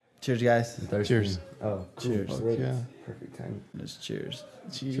Cheers, guys. Cheers. Oh, cool. Cheers. Already. Yeah. Perfect time. Let's cheers.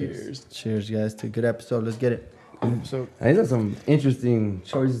 Cheers. Guys, to a good episode. Let's get it. So, These are some interesting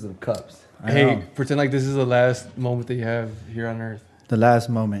choices of cups. I hey, know. pretend like this is the last moment that you have here on Earth. The last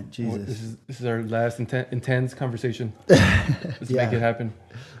moment. Jesus. This is our last intense conversation. Let's make it happen.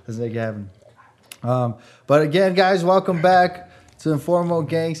 Let's make it happen. But again, guys, welcome back to Informal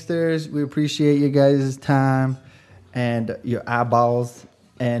Gangsters. We appreciate you guys' time and your eyeballs.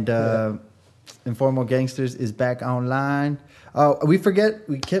 And Informal Gangsters is back online. We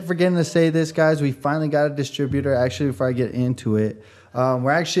kept forgetting to say this, guys. We finally got a distributor. Actually, before I get into it,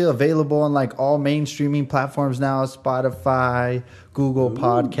 we're actually available on like all main streaming platforms now: Spotify, Google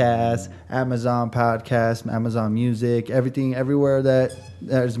Podcasts, Amazon Podcasts, Amazon Music, everything, everywhere that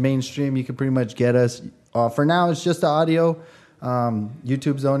is mainstream. You can pretty much get us. For now, it's just the audio.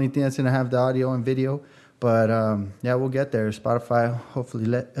 YouTube's the only thing that's gonna have the audio and video. But yeah, we'll get there. Spotify hopefully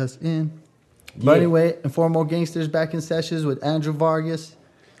let us in. But anyway, Informal Gangsters back in sessions with Andrew Vargas.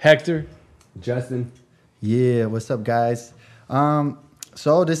 Hector. Justin. Yeah, what's up, guys?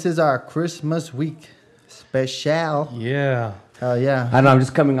 So this is our Christmas week special. Yeah. Hell yeah. I don't know. I'm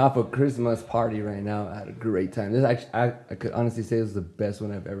just coming off a Christmas party right now. I had a great time. This actually, I could honestly say this is the best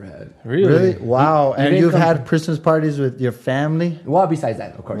one I've ever had. Really? Wow. And didn't you've come- had Christmas parties with your family? Well, besides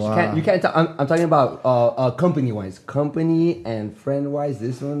that, of course, Wow. you can't. I'm talking about company-wise, company and friend-wise.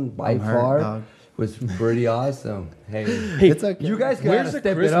 This one by I'm hurt, far dog. was pretty awesome. Hey, It's okay. you guys Where's gotta the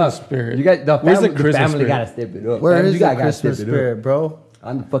step it Christmas up. spirit? You guys, the Where's the family, Christmas family spirit? gotta step it up. Where Family, is you the guys gotta Christmas step it up. spirit, bro?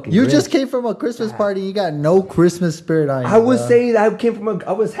 I'm the fucking. You Grinch. just came from a Christmas party. You got no Christmas spirit on you. I was bro. saying I came from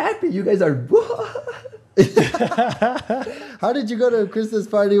I was happy. You guys are. How did you go to a Christmas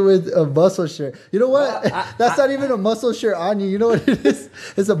party with a muscle shirt? You know what? That's not even a muscle shirt on you. You know what it is?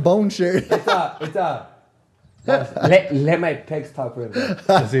 It's a bone shirt. It's a. Let my pecs talk for a bit.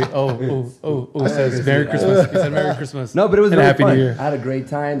 Does he? It says Merry Christmas. He said Merry Christmas. No, but it was And really Happy fun. New Year. I had a great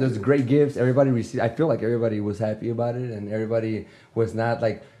time. There was great gifts. Everybody received. I feel like everybody was happy about it, and everybody was not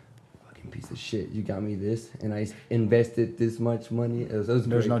like, "Fucking piece of shit, you got me this," and I invested this much money. It was There's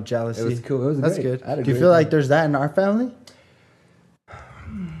great. no jealousy. It was cool. It was That's great. good. I had a Do you great feel like time. there's that in our family?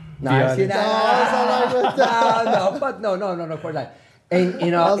 No, I see honest. that. No, fuck no, of course not. And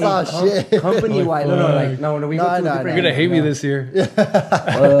you know, That was all shit. company wise, no, we No, go to no, a You're different. gonna hate me this year.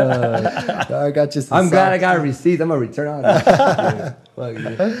 I got you some I'm glad I socks. got receipts. I'm gonna return on it. Yeah, fuck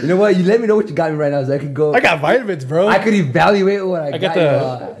yeah. You know what? You let me know what you got me right now, so I could go. I got vitamins, bro. I could evaluate what I got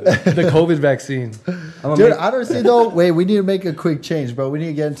got you. the COVID vaccine. I'm gonna Dude, make- honestly though, wait, we need to make a quick change, bro. We need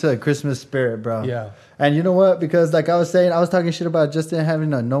to get into the Christmas spirit, bro. Yeah. And you know what? Because like I was saying, I was talking shit about Justin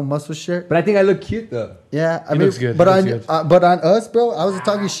having a no muscle shirt. but I think I look cute though. Yeah, I He mean, looks good. But He on looks good. but on us, bro, I was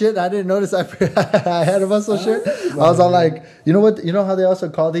talking shit. I didn't notice I had a muscle shirt. I was all like, you know what? You know how they also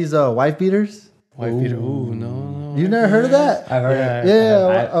call these wife beaters? White Peter. Ooh, no. You never heard of that? I've heard.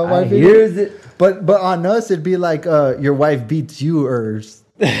 Yeah. it. a wife beater. Here's it. But on us, it'd be like your wife beats yours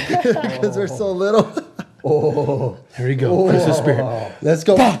because we're so little. Oh, Here we go. Christmas spirit. Let's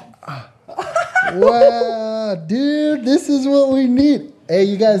go. Wow, dude, this is what we need. Hey,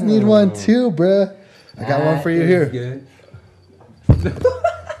 you guys need one too, bruh. I got one for you here. Good.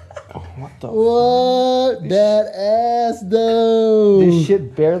 What? That ass, though. This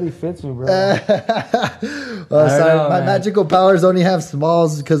shit barely fits me, bro. Oh, sorry, know, my man. magical powers only have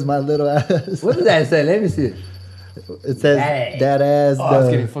smalls because my little ass. What does that say? Let me see. It says That that ass, Oh, it's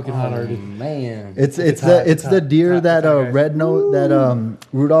though. getting fucking hot already. Man. It's hot, the hot, deer hot, that hot, guys. red nose that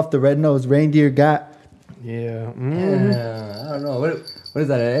Rudolph the red-nosed reindeer got. Yeah. I don't know. What is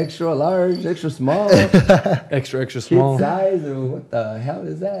that? An extra large, extra small, Extra kid small. size, or what the hell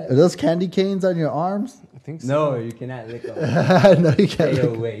is Are that? those candy canes on your arms? I think so. No, you cannot lick them. No, you can't. Stay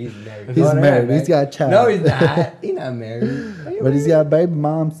look. away. He's married. He's Oh, no, married. man. He's got a child. No, he's not. He's not married. But he's got baby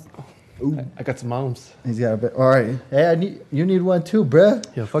moms. I got some moms. He's got a bit. All right. Hey, you need one too, bruh.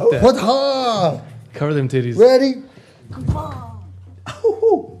 Yeah, fuck that. What? Ha! Cover them titties. Ready?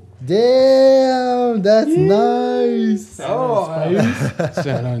 Damn, that's nice.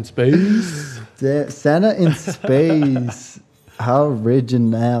 Santa in space. Santa in space. How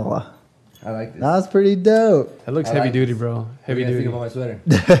original. I like this. That was pretty dope. That looks I heavy like duty, this. bro. Heavy What do you duty. guys think about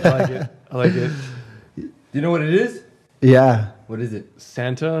my sweater? I like it. I like it. Do you know what it is? Yeah, What is it?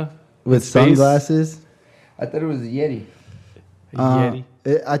 Santa with space. sunglasses. I thought it was a Yeti. Yeti.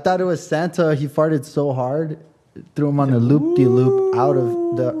 I thought it was Santa. He farted so hard, it threw him on a loop-de-loop out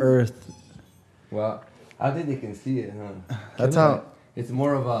of the earth. Well, I don't think they can see it, huh? That's how. It's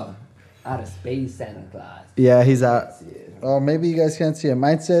more of a out of space Santa Claus. Yeah, he's out. See it. Oh, maybe you guys can't see it.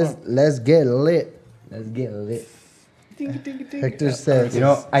 Mine says, "Let's get lit." Let's get lit. Hector says, You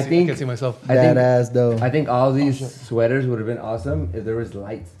know, I I think can see myself. I think badass though. I think all these sweaters would have been awesome if there was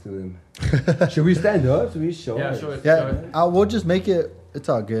lights to them. Should we stand up? Should we show Yeah, it? show it. Yeah, we'll just make it. It's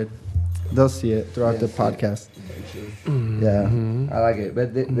all good. They'll see it throughout the Yeah, see it. podcast. Yeah, I like it,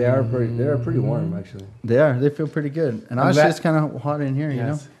 but they are pretty warm actually. they are. They feel pretty good. And I'm it's glad- just kind of hot in here, you know.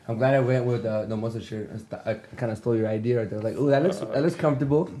 Yes. I'm glad I went with the muscle shirt. I kind of stole your idea right there. Like, oh, that looks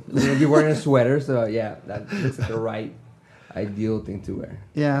comfortable. You're gonna be wearing a sweater, so yeah, that looks like the right ideal thing to wear.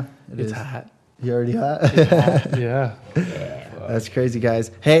 Yeah, It's hot. You already hot. Yeah. That's crazy,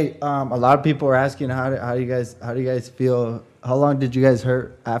 guys. Hey, a lot of people are asking how do you guys feel? How long did you guys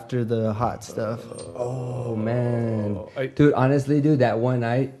hurt after the hot stuff? Oh man, I- dude. Honestly, dude, that one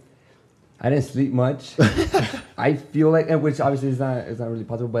night, I didn't sleep much. I feel like, and which obviously is not really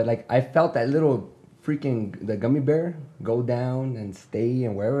possible, but like I felt that little freaking the gummy bear go down and stay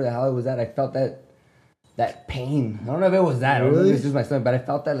and wherever the hell it was at. I felt that pain. I don't know if it was that. I don't know if Really? it's just my stomach, but I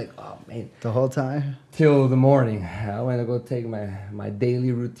felt that like, oh man. The whole time? Till the morning, I went to go take my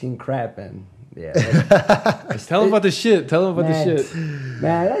daily routine crap and yeah. Tell him about the shit. Tell him about Man. the shit.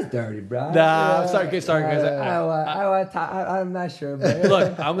 Man, that's dirty, bro. Nah, I'm sorry, guys. I'm not sure, but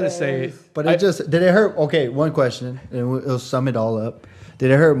Look, I'm gonna say it. But did it hurt? Okay, one question, and we'll sum it all up.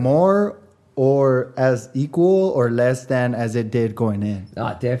 Did it hurt more or as equal or less than as it did going in?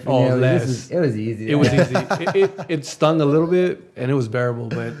 No, definitely. Oh, It was easy. It was easy. It stung a little bit, and it was bearable.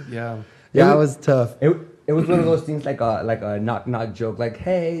 But yeah, Yeah, it was tough. It was one of those things like a knock joke, like,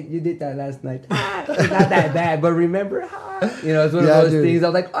 hey, you did that last night. It's not that bad, but remember, you know, it's one of Yeah, those dude. things. I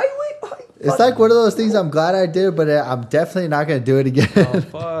was like, It's like one of those things. I'm glad I did, but I'm definitely not gonna do it again. oh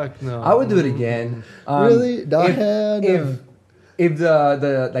fuck no. I would do it again. Really? No, hell no. If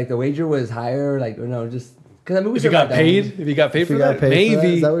the wager was higher, like, or no, just because I mean, If you got paid, If you got paid for that,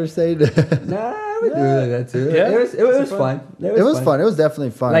 maybe. is that what you're saying? Nah, I would do that too. Yeah? It was fun. It was fun. It was definitely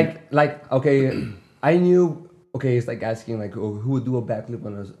fun. Like okay, I knew. Okay, it's like asking like, oh, who would do a backflip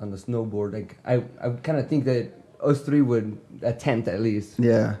on the snowboard? Like I kind of think that us three would attempt at least.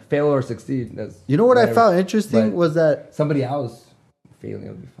 yeah. Fail or succeed. That's You know what I whatever. found interesting But was that somebody else failing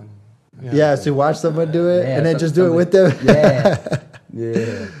would be funny. yeah, so watch someone do it Yeah, and then just do it with somebody- them. Yeah,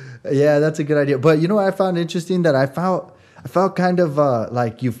 yeah. Yeah, that's a good idea. But you know what I found interesting that I felt kind of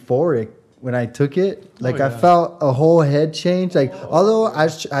like euphoric when I took it. Like I yeah. felt a whole head change. Like although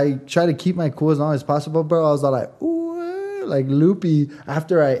I try to keep my cool as long as possible, bro. I was all like, ooh, like loopy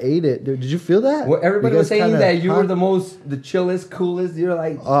after I ate it. Dude, did you feel that? Well, everybody You was guys saying kinda that you were hot? the chillest, coolest. You're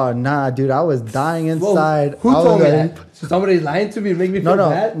like, Oh nah, dude, I was dying whoa, inside. who I was told me like- that? So somebody's lying to me to make me feel No,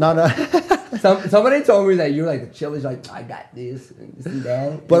 bad. no. Somebody told me that you're like the chillest. Like I got this and this and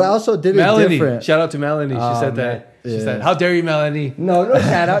that. But I also did it Melanie, different. shout out to Melanie. She Oh, said man. that. She Yeah. said, "How dare you, Melanie?" No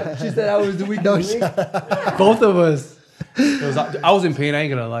shout out. She said I was the weak. Both of us. I was in pain. I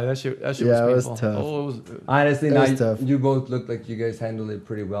ain't gonna lie. That shit Yeah, was it was painful. tough. Oh, it was. Honestly, It now was tough. you both look like you guys handled it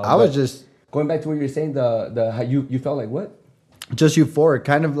pretty well. I was But just going back to what you were saying. The how you felt like what? just euphoric,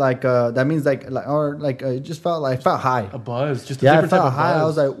 kind of like that means like it just felt like I felt high. A buzz, just a Yeah, I different type felt of high. I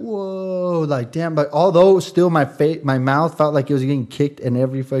buzz. was like, whoa, like damn. But although still my mouth felt like it was getting kicked in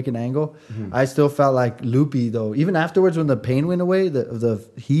every fucking angle, I still felt like loopy though. Even afterwards, when the pain went away, the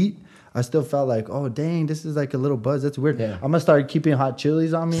heat, I still felt like, oh dang, this is like a little buzz. That's weird. Yeah. I'm gonna start keeping hot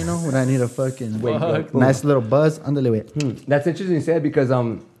chilies on me, you know, when I need a fucking Fuck. nice little buzz. Andale, wait. That's interesting you said because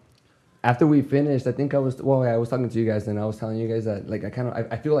after we finished, I think I was talking to you guys and I was telling you guys that like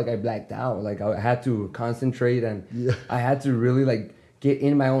I feel like I blacked out. Like I had to concentrate and I had to really like get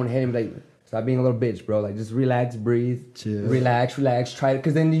in my own head and be like, stop being a little bitch, bro. Like just relax, breathe, Chill. relax, try it.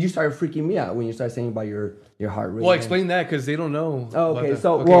 Because then you start freaking me out when you start saying about your heart rate. Well, explain that because they don't know. Oh, about okay. that.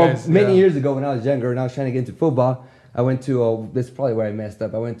 So, Okay, well, guys, many yeah. years ago when I was younger and I was trying to get into football, I went to, this is probably where I messed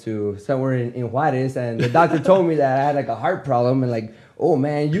up. I went to somewhere in Juarez and the doctor told me that I had like a heart problem and like, oh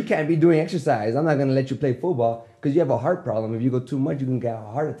man, you can't be doing exercise. I'm not going to let you play football because you have a heart problem. If you go too much, you can get a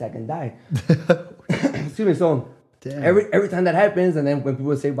heart attack and die. Excuse me. So Damn. every time that happens and then when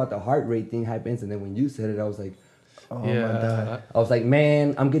people say about the heart rate thing happens and then when you said it, I was like, Oh my Yeah. god. I was like,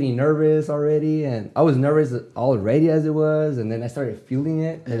 man, I'm getting nervous already. And I was nervous already as it was. And then I started feeling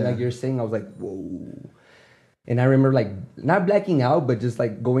it. And Yeah. like you're saying, I was like, whoa. And I remember like not blacking out, but just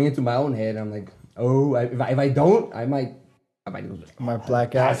like going into my own head. I'm like, oh, if I don't, I might My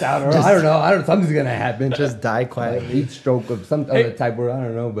blackout. pass out. Or I don't know. Something's going to happen. Just die like quietly. heat stroke of some other type where I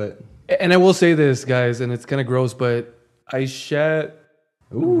don't know. But And I will say this, guys, and it's kind of gross, but I shat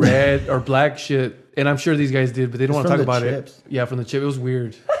red or black shit, and I'm sure these guys did, but they don't It's want to talk from the about chips. it. Yeah, from the chip. It was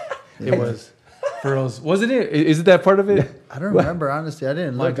weird. It was. For us. Wasn't it? Is it that part of it? I don't remember honestly. I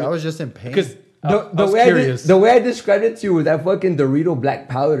didn't look. I was just in pain. Because I was curious. The way I described it to you was that fucking Dorito black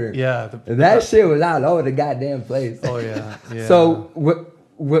powder. Yeah. That shit was all over the goddamn place. Oh yeah. Yeah. So what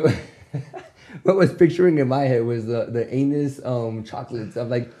was picturing in my head was the anus chocolates. I'm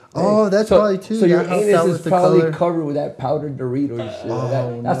like, Oh, that's probably too. So your That helps anus out is with the probably color. covered with that powdered Dorito and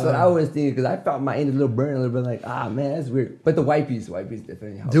shit. That's what I was thinking because I felt my anus a little burn a little bit. Like, man, that's weird. But the wipes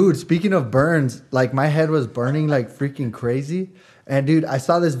definitely help. Dude, speaking of burns, like my head was burning like freaking crazy. And dude, I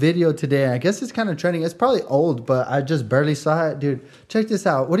saw this video today. I guess it's kind of trending. It's probably old, but I just barely saw it. Dude, check this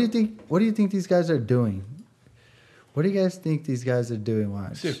out. What do you think these guys are doing? What do you guys think these guys are doing? I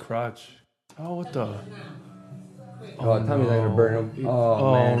Watch. see a crotch. Oh, what the? Oh, Tommy's not gonna burn him.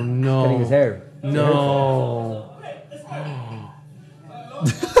 Oh, man. no. Cutting his hair. No.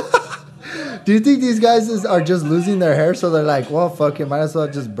 Do you think these guys are just losing their hair, so they're like, well, fuck it, might as well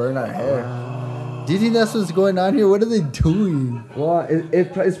just burn our hair? Do you think that's what's going on here? What are they doing? Well,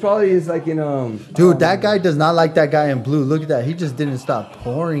 it's probably like Dude, that guy does not like that guy in blue. Look at that. He just didn't stop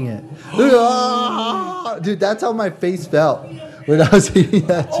pouring it. Look, dude, that's how my face felt when I was eating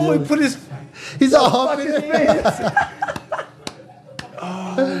that chili. Oh, he put his. He's all humping it.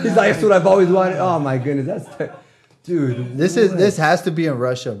 He's like, that's what I've always wanted. Oh my goodness, dude. This has to be in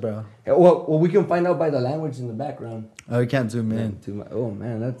Russia, bro. Well, we can find out by the language in the background. Oh, you can't zoom in. Oh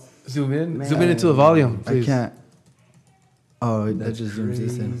man, that's Zoom in. Man. Zoom in into the volume, please. I can't. Oh, that just zooms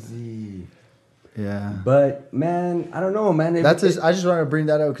this in. crazy. Yeah. But man, I don't know, man. I just want to bring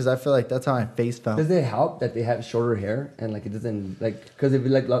that up because I feel like that's how my face felt. Does it help that they have shorter hair and like it doesn't like because if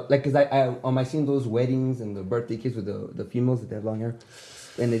like because I seen those weddings and the birthday kids with the females that they have long hair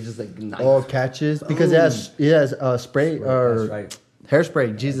and they just like nice. Oh, catches because it has spray or That's right.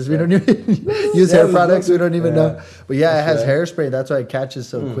 hairspray. Jesus, we don't even use hair products. We don't even know. But yeah, it has right. hairspray. That's why it catches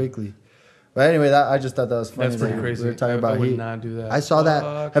so quickly. But anyway, I just thought that was funny. That's pretty that crazy. We were talking I about would heat. not do that. I saw that.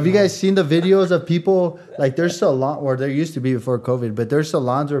 Fuck Have you no. guys seen the videos of people like there's salon or there used to be before COVID, but there's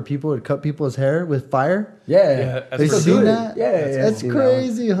salons where people would cut people's hair with fire. Yeah. that's Have you pretty seen good. that? Yeah, That's seen that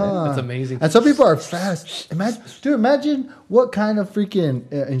crazy, huh? That's amazing. And some people are fast. Imagine what kind of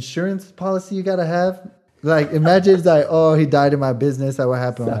freaking insurance policy you gotta have. Like, imagine it's like, oh, he died in my business. Like, what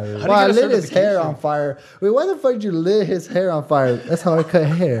happened? How do you Well, I get a lit his hair certification? on fire. Wait, why the fuck did you lit his hair on fire? That's how I cut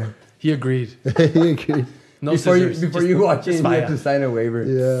hair. He agreed. He agreed. No Before scissors. you watch it, just you have fire. to sign a waiver.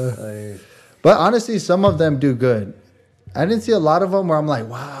 Yeah. Like, But honestly, some of them do good. I didn't see a lot of them where I'm like,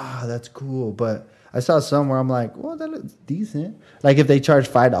 wow, that's cool. But I saw some where I'm like, well, that looks decent. Like if they charge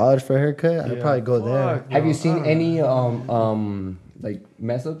 $5 for a haircut, I'd Yeah. probably go there. Fuck, have no, you I seen don't any like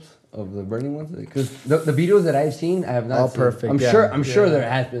mess ups of the burning ones? Because the videos that I've seen, I have not All seen. perfect, I'm yeah. sure. I'm sure Yeah. there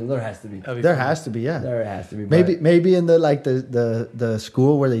has to be. That'd be There fun. has to be, yeah. There has to be. but Maybe in the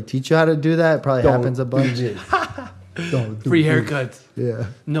school where they teach you how to do that, it probably don't happens a bunch. do this. Don't do Free it. haircuts. Yeah.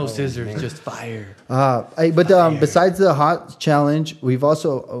 No scissors, just fire. But besides the hot challenge, we've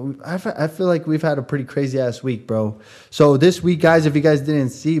also I feel like we've had a pretty crazy ass week, bro. So this week, guys, if you guys didn't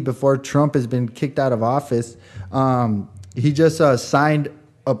see, before Trump has been kicked out of office, he just signed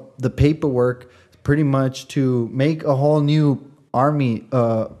up the paperwork pretty much to make a whole new army,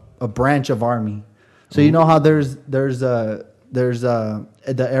 a branch of army. So you know how there's the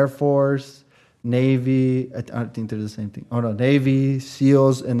Air Force. Navy, I don't think they're the same thing. Oh no, Navy,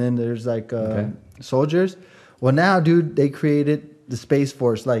 SEALs, and then there's like soldiers. Well, now, dude, they created the Space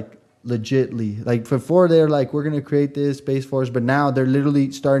Force, like legitly. Like before, they're like, we're gonna create this Space Force, but now they're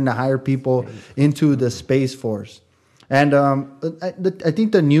literally starting to hire people into the Space Force. And I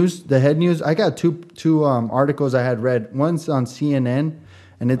think the head news. I got two articles I had read. One's on CNN,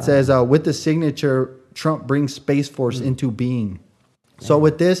 and it says, "With the signature, Trump brings Space Force into being." So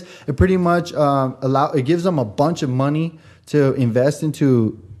with this, it pretty much it gives them a bunch of money to invest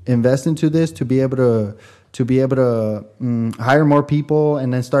into this to be able to hire more people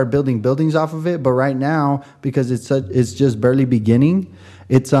and then start building buildings off of it. But right now, because it's just barely beginning,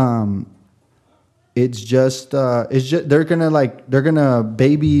 it's just they're gonna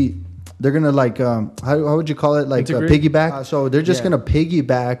how would you call it, like piggyback? So they're just gonna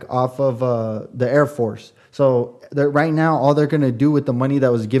piggyback off of the Air Force. So right now, all they're gonna do with the money that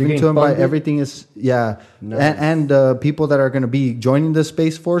was given to them by everything is Nice. and the people that are gonna be joining the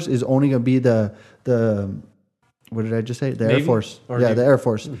Space Force is only gonna be the what did I just say? The Navy? Air Force. Or Yeah, Navy? the Air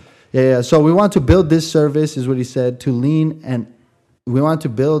Force. Yeah. So we want to build this service, is what he said, to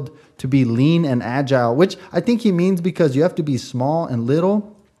be lean and agile, which I think he means because you have to be small and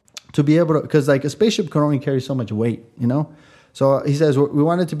little to be able to, because like a spaceship can only carry so much weight, you know? So he says we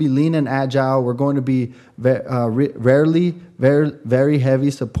want it to be lean and agile. We're going to be very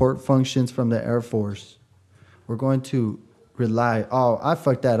heavy support functions from the Air Force. We're going to rely. Oh, I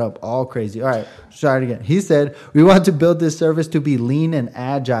fucked that up all crazy. All right, try it again. He said, we want to build this service to be lean and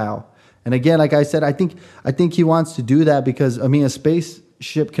agile. And again, like I said, I think he wants to do that because, I mean, a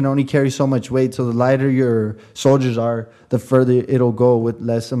spaceship can only carry so much weight. So the lighter your soldiers are, the further it'll go with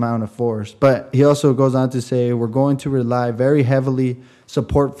less amount of force. But he also goes on to say, we're going to rely very heavily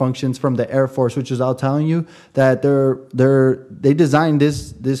support functions from the Air Force, which is I'll telling you that they designed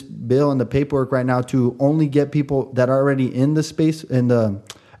this bill and the paperwork right now to only get people that are already in the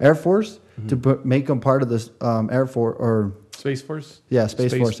Air Force to make them part of this Air Force or Space Force? Yeah,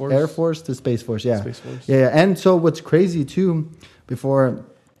 Space Force. Air Force to Space Force, yeah. Space Force. Yeah, and so what's crazy too, before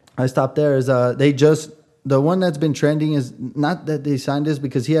I stop there, is the one that's been trending is not that they signed this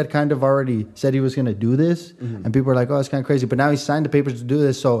because he had kind of already said he was going to do this. Mm-hmm. And people are like, oh, it's kind of crazy. But now he signed the papers to do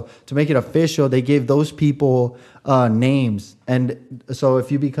this. So to make it official, they gave those people names. And so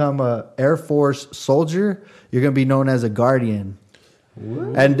if you become a Air Force soldier, you're going to be known as a Guardian.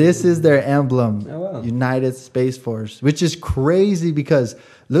 Ooh. And this is their emblem, United Space Force, which is crazy because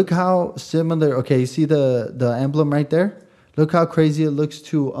look how similar. Okay, you see the emblem right there? Look how crazy it looks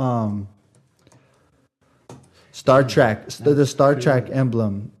to Star Trek, the Star Trek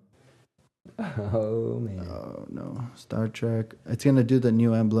emblem. Oh, man. Oh, no. Star Trek. It's going to do the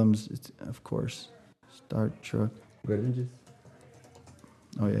new emblems, of course. Star Trek. Good images.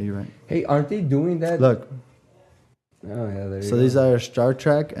 Oh, yeah, you're right. Hey, aren't they doing that? Look. Oh, yeah, there you So go. these are Star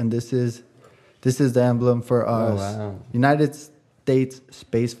Trek, and this is the emblem for us. Oh, wow. United States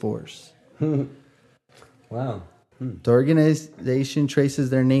Space Force. Wow. The organization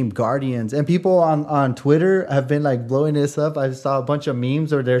traces their name, Guardians. And people on Twitter have been like blowing this up. I saw a bunch of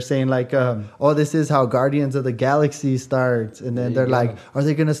memes where they're saying like, oh, this is how Guardians of the Galaxy starts. And then they're like, are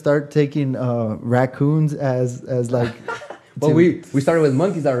they going to start taking raccoons as like... Well, we started with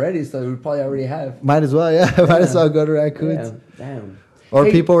monkeys already, so we probably already have. Might as well, yeah. Might as well go to raccoons. Yeah. Damn. Or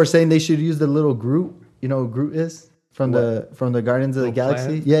people were saying they should use the little Groot. You know who Groot is? From the Guardians of the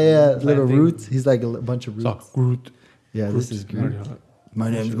Galaxy? Plant? Yeah, little roots. He's like a bunch of roots. Groot. Yeah, Groot. this is Groot. My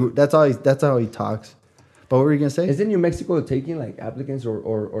name's Groot. That's how he talks. But what were you gonna say? Isn't New Mexico taking like applicants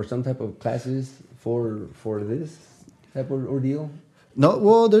or some type of classes for this type of ordeal? No,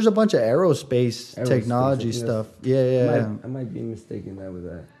 well, there's a bunch of aerospace technology stuff. Yeah. I might be mistaken with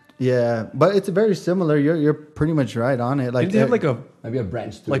that. Yeah, but it's very similar. You're pretty much right on it. Like did they have like maybe a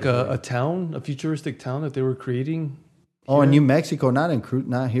branch to like a town, a futuristic town that they were creating? Oh, in New Mexico, not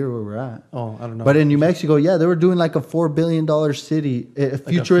here where we're at. Oh, I don't know. But in New Mexico, yeah, they were doing like a $4 billion city, a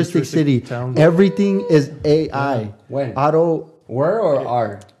futuristic city. Town. Everything is AI. Yeah. When? Where or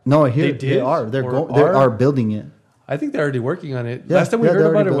are? No, here they are. They are building it. I think they're already working on it. Yeah, Last time we heard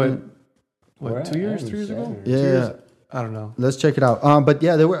about it, what, 2 years, 3 years ago? Yeah. 2 years? I don't know. Let's check it out. But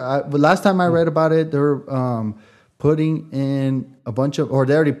yeah, they were. Last time I read about it, they were putting in a bunch of, or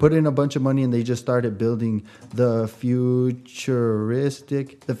they already put in a bunch of money, and they just started building the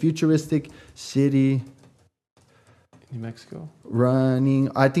futuristic city. New Mexico.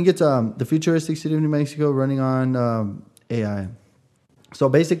 Running, I think it's the futuristic city of New Mexico running on AI. So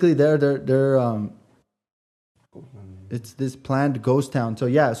basically, they're it's this planned ghost town. So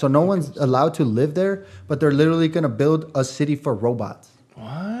yeah, so no one's allowed to live there, but they're literally gonna build a city for robots.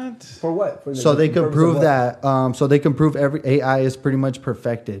 What? For what? So they can prove that. So they can prove every AI is pretty much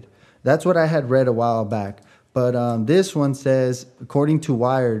perfected. That's what I had read a while back. But this one says, according to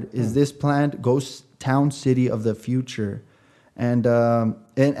Wired, is this planned ghost town city of the future, and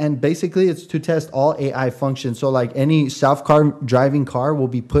basically it's to test all AI functions. So like any self-driving car will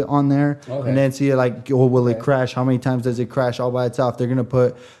be put on there, and then see like, will it crash? How many times does it crash all by itself? They're gonna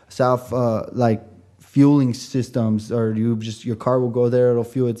put fueling systems, or your car will go there, it'll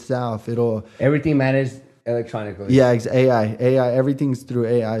fuel itself, everything managed electronically. Yeah, AI, everything's through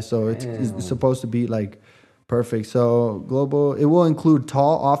AI, so it's supposed to be like perfect. So global, it will include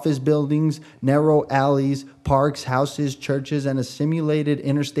tall office buildings, narrow alleys, parks, houses, churches, and a simulated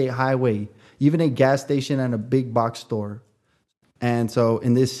interstate highway, even a gas station and a big box store. And so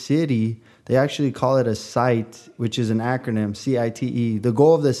in this city, they actually call it a site, which is an acronym, CITE. The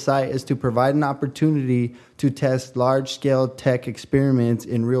goal of the site is to provide an opportunity to test large-scale tech experiments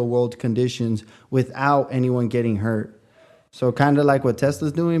in real-world conditions without anyone getting hurt. So kind of like what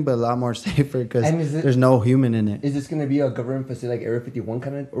Tesla's doing, but a lot more safer because there's no human in it. Is this going to be a government facility like Area 51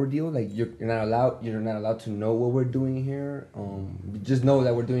 kind of ordeal? Like you're not allowed to know what we're doing here. Just know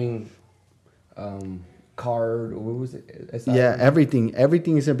that we're doing card. What was it? Yeah, everything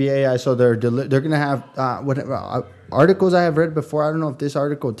is gonna be AI. So they're gonna have articles I have read before. I don't know if this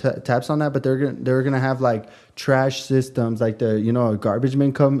article taps on that, but they're gonna have like trash systems, like a garbage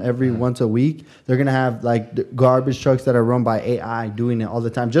men come every once a week. They're gonna have like the garbage trucks that are run by AI doing it all the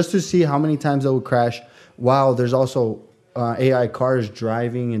time, just to see how many times they will crash. While there's also AI cars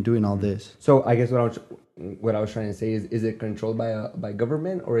driving and doing all this. So I guess what I was trying to say is it controlled by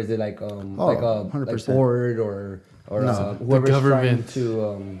government, or is it like a 100%. board or No. whoever's government. trying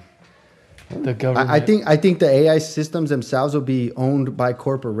to The government. I think the AI systems themselves will be owned by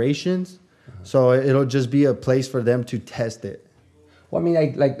corporations, so it'll just be a place for them to test it. Well, I mean,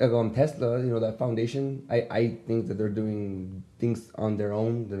 like Tesla, that foundation. I think that they're doing things on their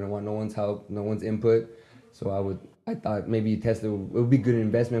own. They don't want no one's help, no one's input. So I thought maybe Tesla would be good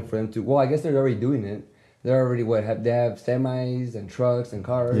investment for them to. Well, I guess they're already doing it. They're already they have semis and trucks and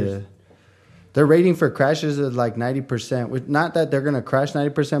cars. Yeah. Their rating for crashes is like 90%. Not that they're gonna crash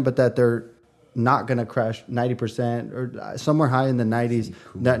 90%, but that they're not gonna crash 90% or somewhere high in the 90s.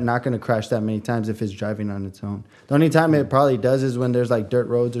 Not gonna crash that many times if it's driving on its own. The only time it probably does is when there's like dirt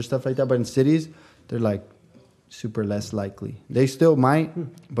roads or stuff like that. But in cities, they're like super less likely. They still might,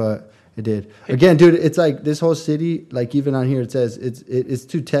 but it did. Again, dude, it's like this whole city, like even on here, it says it's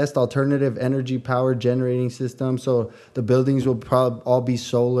to test alternative energy power generating systems. So the buildings will probably all be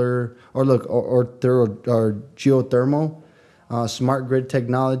solar or geothermal. Smart grid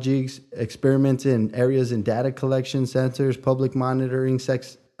technologies, experiments in areas in data collection, sensors, public monitoring,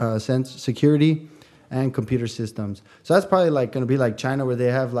 security, and computer systems. So that's probably like going to be like China, where they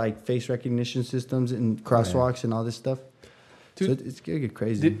have like face recognition systems and crosswalks and all this stuff. Dude, so it's going to get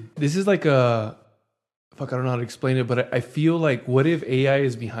crazy. This is like I don't know how to explain it, but I feel like, what if AI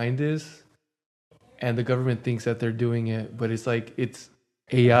is behind this and the government thinks that they're doing it, but it's like it's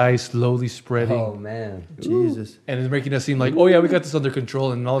AI slowly spreading. Oh, man. Jesus. And it's making us seem like, oh, yeah, we got this under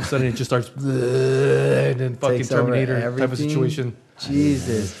control. And all of a sudden it just starts, and then fucking Takes over Terminator type of everything. situation.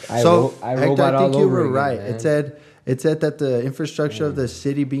 Jesus. I So Hector, I think you were right. Man. It said that the infrastructure of the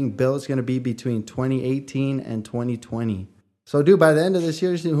city being built is going to be between 2018 and 2020. So, dude, by the end of this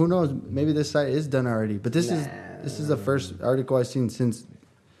year, who knows? Maybe this site is done already. But this is the first article I've seen since.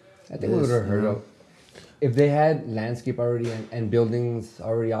 I think we would have heard of. If they had landscape already and buildings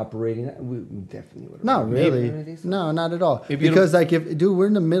already operating, we definitely would have. Not really. No, not at all. Because we're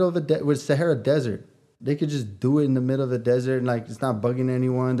in the middle of with Sahara Desert. They could just do it in the middle of the desert, and like it's not bugging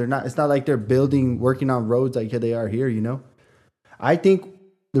anyone. It's not like they're working on roads like they are here. I think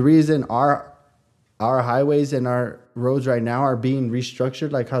the reason our highways and our roads right now are being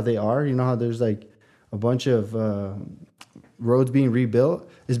restructured like how they are, how there's like a bunch of roads being rebuilt,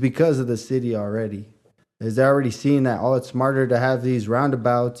 is because of the city already. Is they're already seeing that, it's smarter to have these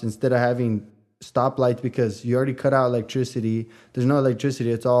roundabouts instead of having stoplights, because you already cut out electricity. There's no electricity.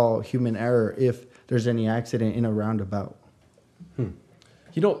 It's all human error if there's any accident in a roundabout.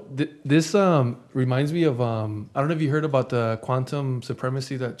 This reminds me of, I don't know if you heard about the quantum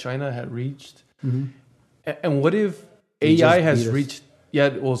supremacy that China had reached. Mm-hmm. And what if AI has reached,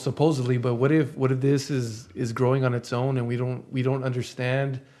 supposedly, but what if this is growing on its own and we don't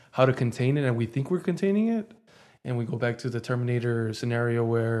understand how to contain it, and we think we're containing it, and we go back to the Terminator scenario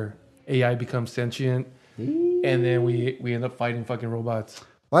where AI becomes sentient, and then we end up fighting fucking robots.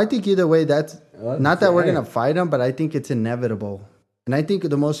 Well, I think either way, that's not that we're gonna fight them, but I think it's inevitable. And I think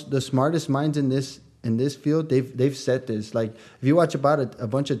the smartest minds in this field, they've said this. Like if you watch about a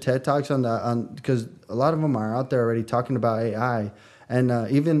bunch of TED Talks because a lot of them are out there already talking about AI, and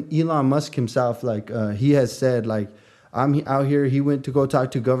even Elon Musk himself, he has said like, I'm out here. He went to go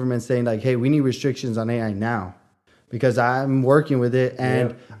talk to government saying like, hey, we need restrictions on AI now because I'm working with it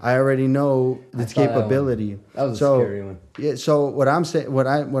and I already know its capability. That was a scary one. Yeah. So what I'm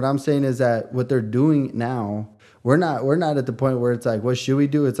saying is that what they're doing now, we're not at the point where it's like, what should we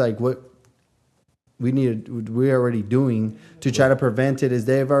do? It's like what we're already doing to try to prevent it is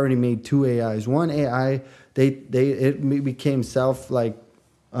they've already made two AIs. One AI, it became self-aware,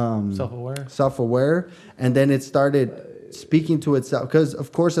 and then it started speaking to itself. Because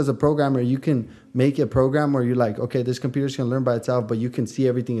of course, as a programmer, you can make a program where you're like, okay, this computer's gonna learn by itself, but you can see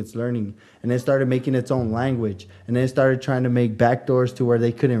everything it's learning. And it started making its own language, and then it started trying to make backdoors to where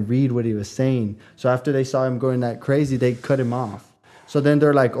they couldn't read what he was saying. So after they saw him going that crazy, they cut him off. So then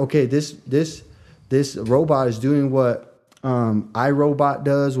they're like, okay, this robot is doing what iRobot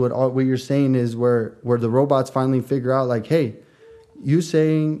does. What you're saying is where the robots finally figure out like, hey, you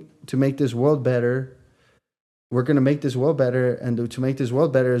saying to make this world better, we're going to make this world better. And to make this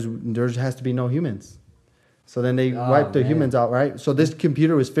world better, there has to be no humans. So then they wiped the humans out, right? So this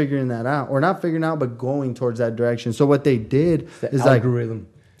computer was figuring that out, or not figuring out, but going towards that direction. So what they did is algorithm.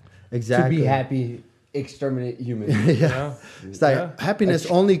 Exactly. To be happy, exterminate humans. Yeah. It's like happiness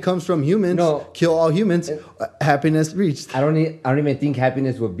only comes from humans. No, kill all humans. Happiness reached. I don't even think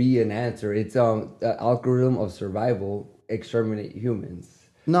happiness would be an answer. It's the algorithm of survival, exterminate humans.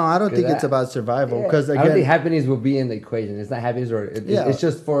 No, I don't think it's about survival. Because I don't think happiness will be in the equation. It's not happiness, or it's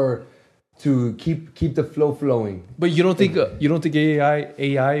just to keep the flow flowing. But you don't think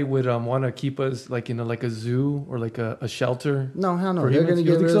AI would want to keep us like in a zoo or like a shelter? No, hell no. They're going to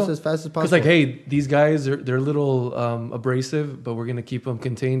get rid of us as fast as possible. Because like, hey, these guys they're a little abrasive, but we're going to keep them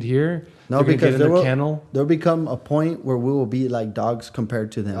contained here. No, because there'll become a point where we will be like dogs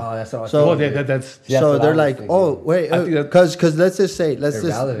compared to them. Oh, that's all. So they're like, oh wait, because let's just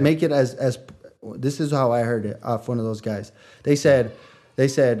make it as this is how I heard it off one of those guys. They said.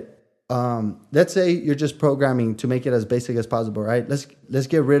 Let's say you're just programming to make it as basic as possible, right? Let's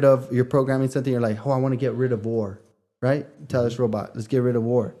get rid of, you're programming something, you're like, oh, I want to get rid of war, right? Tell this robot, let's get rid of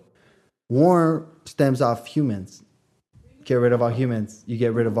war. War stems off humans. Get rid of all humans, you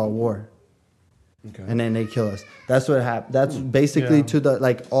get rid of all war. Okay. And then they kill us. That's what happened. That's basically to the,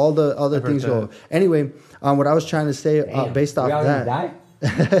 like, all the other things go. Anyway, what I was trying to say based off that. Die?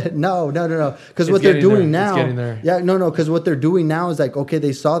 No. Because what they're doing now, because what they're doing now is like, okay,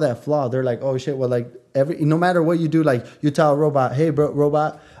 they saw that flaw. They're like, oh shit, well, like no matter what you do, like you tell a robot, hey,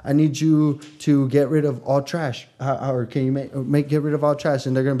 robot, I need you to get rid of all trash. Or can you get rid of all trash?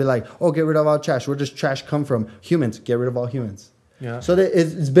 And they're gonna be like, oh, get rid of all trash. Where does trash come from? Humans. Get rid of all humans. Yeah. So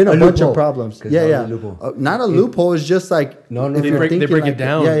it's been a bunch of problems. Yeah. Not a loophole. It's just like they break it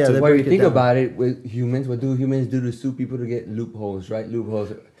down. Yeah. So when you think about it, with humans, what do humans do to sue people to get loopholes? Right?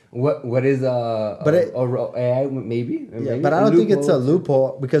 Loopholes. What is AI? Maybe. Yeah, but I don't think it's a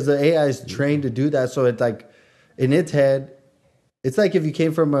loophole because the AI is trained to do that. So it's like in its head, it's like if you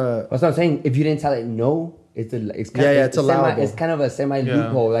came from a. That's what I'm saying. If you didn't tell it no. It's allowable. It's kind of a semi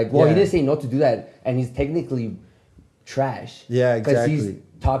loophole. Like, well, he didn't say no to do that, and he's technically trash. Yeah, exactly. Because he's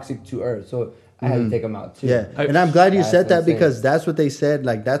toxic to Earth. So I had to take him out too. Yeah, and I'm glad you said that because that's what they said.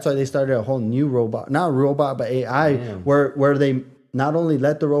 Like that's why they started a whole new not robot, but AI, where they not only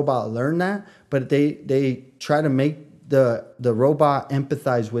let the robot learn that, but they try to make the robot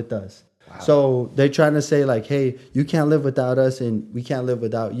empathize with us. Wow. So they're trying to say like, hey, you can't live without us, and we can't live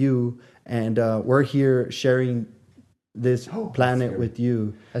without you, and we're here sharing this planet with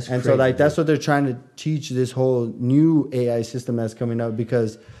you. That's crazy, so like that's what they're trying to teach this whole new AI system that's coming up,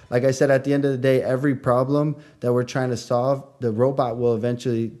 because like I said, at the end of the day, every problem that we're trying to solve, the robot will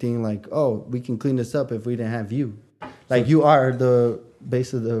eventually think like, oh, we can clean this up if we didn't have you. Like you are the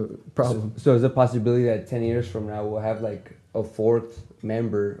base of the problem. So is a possibility that 10 years from now we'll have like a fourth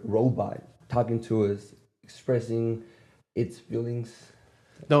member robot talking to us, expressing its feelings?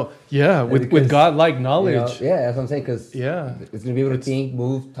 No, yeah, with godlike knowledge. That's what I'm saying. Because it's gonna be able to think,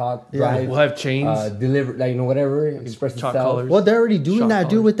 move, talk, drive. We'll have chains, deliver, like whatever, express itself. Colors. Well, they're already doing that,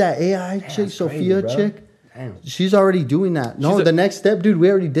 dude, with that AI chick, Sophia chick. Damn. She's already doing that. No, the next step, dude, we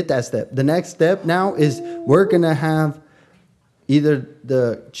already did that step. The next step now is we're gonna have either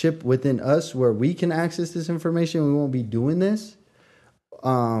the chip within us where we can access this information. We won't be doing this.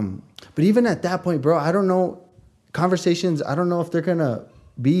 But even at that point, bro, I don't know. Conversations, I don't know if they're gonna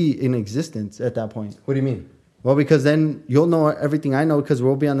be in existence at that point. What do you mean? Well, because then you'll know everything I know because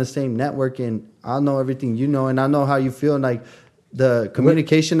we'll be on the same network, and I'll know everything you know, and I'll know how you feel. And like the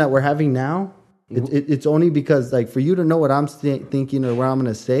communication that we're having now, it's only because like for you to know what I'm thinking or what I'm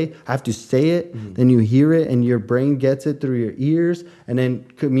gonna say, I have to say it. Then you hear it, and your brain gets it through your ears, and then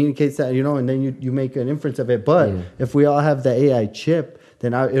communicates that, and then you make an inference of it. But if we all have the AI chip,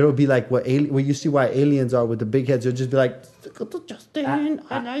 then it'll be like what you see why aliens are with the big heads. It'll just be like, Justin,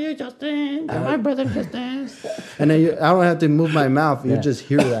 I know you, Justin. You're my brother, Justin. And then I don't have to move my mouth. You just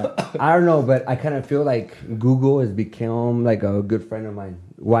hear that. I don't know, but I kind of feel like Google has become like a good friend of mine.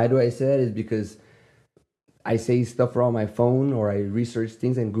 Why do I say that? Is because I say stuff on my phone or I research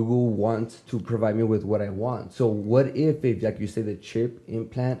things, and Google wants to provide me with what I want. So what if like you say, the chip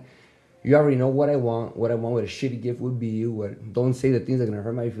implant, you already know what I want. What a shitty gift would be. Don't say the things that are gonna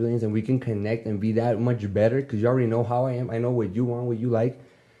hurt my feelings, and we can connect and be that much better because you already know how I am. I know what you want, what you like.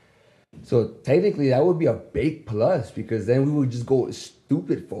 So technically, that would be a big plus because then we would just go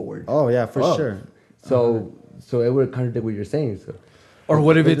stupid forward. Oh yeah, for sure. So it would contradict what you're saying. So. Or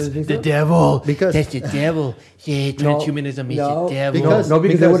what if it's the devil? Because that's the devil. Yeah, transhumanism is the devil.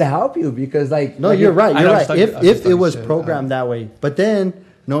 Because they would help you. Because you're right. You're right. If it was programmed that way, but then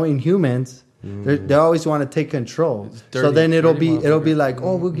knowing humans, They always want to take control. dirty, So then it'll be motherfucker. like,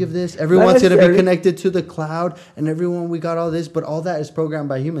 oh, we'll give this. Everyone's gonna be necessarily. connected to the cloud, and everyone we got all this, but all that is programmed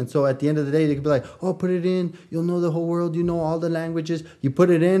by humans. So at the end of the day, they could be like, oh, put it in. You'll know the whole world. You know all the languages. You put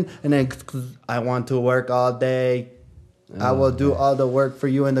it in, and then I want to work all day. I will do all the work for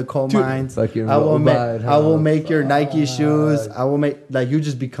you in the coal mines. fucking I will robot, I will huh? make your Nike shoes. I will make like you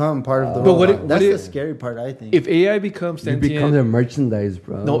just become part of the. But what robot. if- That's what the if- scary part, I think. If AI becomes You sentient, become their merchandise,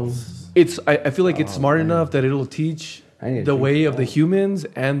 bro. no, it's. I feel like it's smart enough that it'll teach I need to the think way of of the humans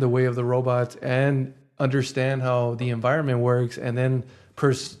and the way of the robots, and understand how the environment works, and then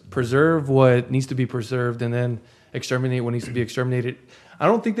preserve what needs to be preserved, and then exterminate what needs to be exterminated. I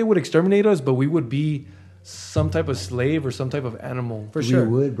don't think they would exterminate us, but we would be some type of slave or some type of animal. For sure.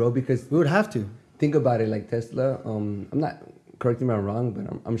 We would, bro, because We would have to. think about it, like Tesla. I'm not, correct me if I'm wrong,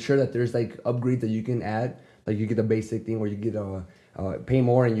 but I'm sure that there's like upgrades that you can add. Like you get the basic thing where you get pay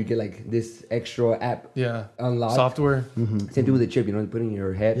more and you get like this extra app Yeah, unlocked. software. Same thing with the chip, you know, put it in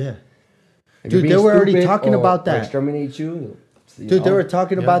your head. Yeah. If Dude, you're they being were already stupid talking or- about or that. exterminate you. Dude, they were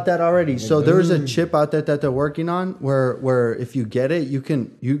talking Yeah. about that already. So there is a chip out there that they're working on where if you get it, you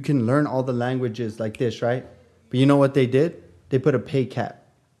can learn all the languages like this, right? But you know what they did? They put a pay cap.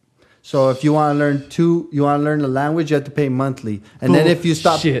 So if you want to learn the language, you have to pay monthly. And then if you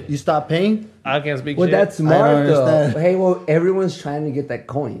stop paying, I can't speak Well, shit. that's I smart don't though. understand. Hey, well, everyone's trying to get that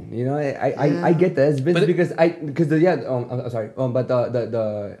coin. You know, I get that. It's business But- because I'm sorry. But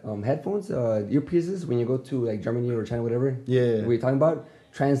the headphones, earpieces, when you go to like Germany or China, whatever. Yeah. We're talking about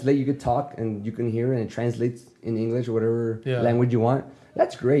translate. You could talk and you can hear and it translates in English or whatever Yeah. language you want.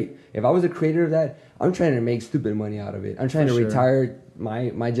 That's great. If I was a creator of that, I'm trying to make stupid money out of it. I'm trying For to sure. retire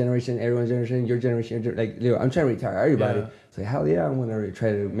my generation, everyone's generation, your generation, I'm trying to retire everybody. Yeah. So hell yeah, I'm gonna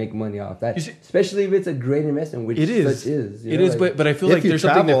try to make money off that. You see- Especially if it's a great investment, which It is. such is. you It know, is, like- but I feel If like you there's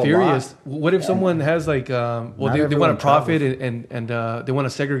something travel a nefarious. What if someone has like, Not they want everyone to profit travels. and they want to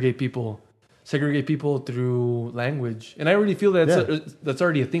segregate people through language, and I already feel that's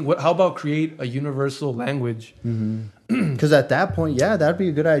already a thing. How about create a universal language? because at that point, yeah, that'd be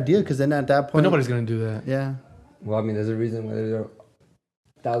a good idea. Because then at that But point, nobody's gonna do that. yeah. well, I mean, there's a reason why they're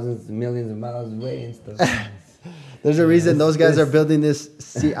thousands, millions of miles away and stuff. There's a reason those guys this- are building this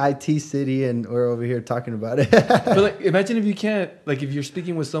CIT city, and we're over here talking about it. But like, imagine if you can't, like, if you're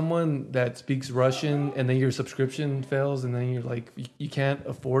speaking with someone that speaks Russian, and then your subscription fails, and then you're like, you can't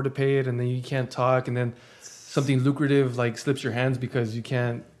afford to pay it, and then you can't talk, and then something lucrative like slips your hands because you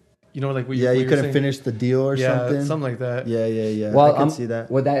can't, like what Yeah, what you you're couldn't saying. finish the deal or Yeah, something. like that. Yeah. Well, I can see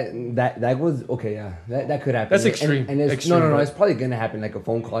that. Well, that was okay. Yeah, that could happen. That's And- extreme. And it's, Extreme, no. but- It's probably gonna happen like a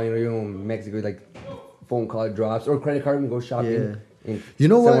phone call. You're in Mexico, like phone call drops or credit card and go shopping. Yeah. in You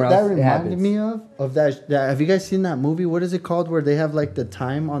know what somewhere that else. It reminded happens. me of? That have you guys seen that movie? What is it called? Where they have like the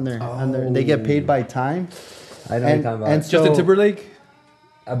time on their they get paid by time. I know what you're talking about. and Justin so- Timberlake.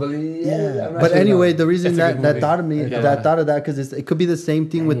 I believe. Yeah, I'm not but sure anyway, though. the reason It's a good that movie. thought of me, Yeah. that thought of that, because it could be the same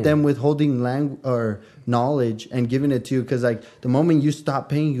thing with Damn. them withholding language or knowledge and giving it to you. Because like the moment you stop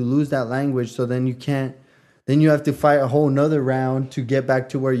paying, you lose that language. So then you can't. Then you have to fight a whole nother round to get back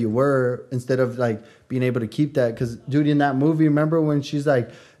to where you were instead of like being able to keep that. Because dude, in that movie, remember when she's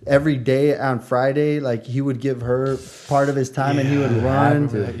like every day on Friday, like he would give her part of his time and he would Yeah, I run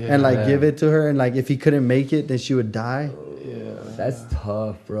remember that, yeah. and like Yeah. give it to her. And like if he couldn't make it, then she would die. That's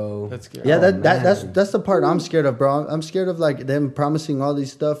tough, bro. That's scary. Yeah, Oh, that's the part I'm scared of, bro. I'm scared of like them promising all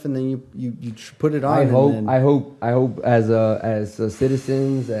these stuff and then you put it on. I and hope, then- I hope, as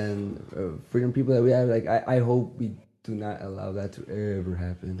citizens and freedom people that we have, like I hope we do not allow that to ever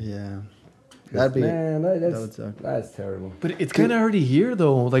happen. yeah, 'Cause, that'd be man, that would suck. That's terrible. But it's kind of already here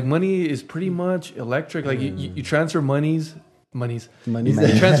though. Like money is pretty much electric. Like you transfer monies. Money's You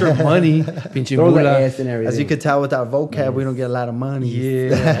transfer money. Pinche Throw the mula. ass and everything. As you could tell with our vocab, we don't get a lot of money.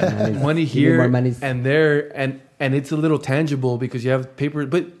 Yeah, money Give me here more monies. and there, and it's a little tangible because you have paper.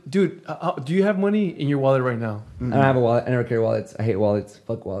 But dude, do you have money in your wallet right now? I don't have a wallet. I never carry wallets. I hate wallets.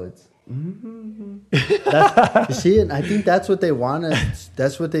 Fuck wallets. You see, and I think that's what they want us.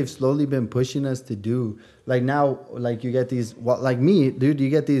 That's what they've slowly been pushing us to do. Like now, like you get these, like me, dude. You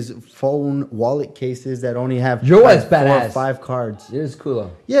get these phone wallet cases that only have Your like wallet's 4 or badass. 5 cards. Yours is cool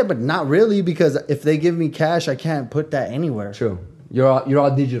though. Yeah, but not really because if they give me cash, I can't put that anywhere. True. You're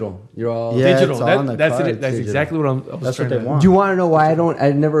all digital. You're all. Yeah, Digital. it's all on the That's card, it. That's digital. exactly what I was That's what trying they to. want. Do you want to know why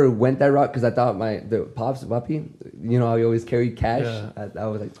I never went that route? Because I thought the papi, you know how he always carried cash. Yeah. I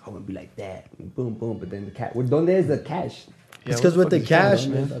was like, I want to be like that. Boom, boom. But then the cash. Well, donde is the cash? It's because with the cash,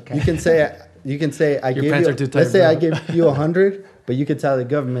 Okay. you can say I Your gave pants you. are too tight, Let's say I bro. gave you 100, but you could tell the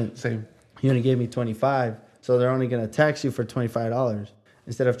government Same. you only gave me 25, so they're only gonna tax you for $25.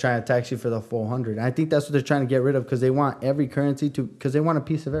 instead of trying to tax you for the full 100. And I think that's what they're trying to get rid of because they want every currency because they want a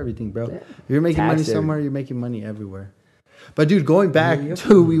piece of everything, bro. If you're making money somewhere, you're making money everywhere. But dude, going back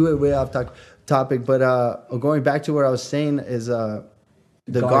to we went way off topic, but going back to what I was saying is the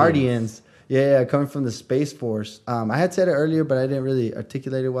Guardians. Yeah, coming from the Space Force. I had said it earlier, but I didn't really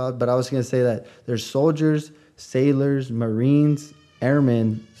articulate it well. But I was going to say that there's soldiers, sailors, Marines,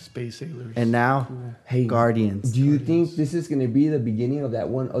 airmen, space sailors, and now Guardians. Do you think this is going to be the beginning of that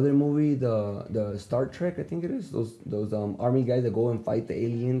one other movie, the Star Trek? I think it is those army guys that go and fight the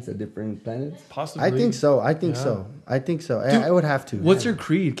aliens at different planets. Possibly. I think so. Dude, I would have to. What's their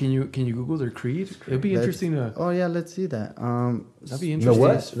creed? Can you Google their creed? It'd be interesting to. Oh yeah, let's see that. That'd be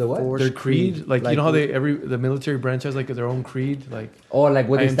interesting. The what? Their creed, like you know how the military branch has like their own creed, like like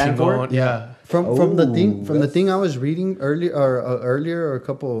what they stand for. Yeah. From the thing I was reading earlier or a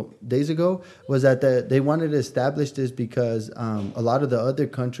couple days ago was that they wanted to establish this because a lot of the other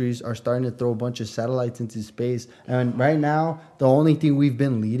countries are starting to throw a bunch of satellites into space, and right now the only thing we've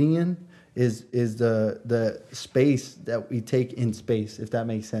been leading in is the space that we take in space, if that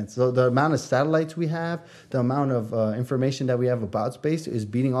makes sense. So the amount of satellites we have, the amount of information that we have about space is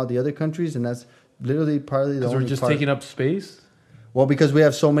beating all the other countries, and that's literally partly the only we're just taking up space. Well, because we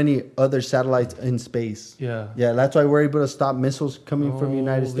have so many other satellites in space. Yeah. Yeah, that's why we're able to stop missiles coming from the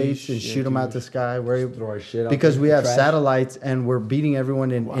United States and shoot them out the sky. We're able, throw our shit out because we have trash. Satellites and we're beating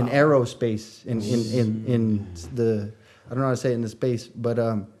everyone in aerospace in the I don't know how to say it in the space, but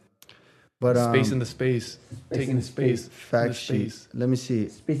space in the space, taking the space. Fact sheet. Let me see.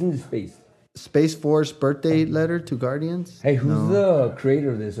 Space in the space. Space Force birthday letter to Guardians. Hey, who's the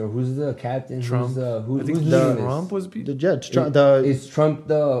creator of this, or who's the captain? Trump. Who's I think Trump was the judge. Is Trump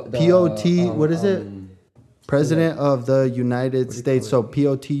the POT? What is it? President of the United States. So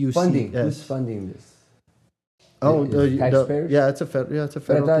POTUC. Funding. Yes. Who's funding this? Oh, taxpayers? It's a federal.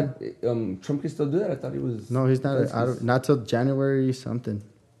 But I thought Trump can still do that. I thought he was. No, he's not. Not till January something.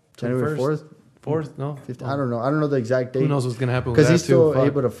 January 4th. 4th? No. 5th. I don't know. I don't know the exact date. Who knows what's gonna happen? Because he's still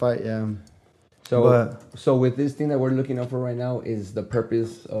able to fight. Yeah. So with this thing that we're looking up for right now is the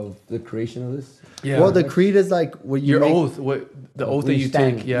purpose of the creation of this. Yeah. Well, the creed is like what you oath. The oath that you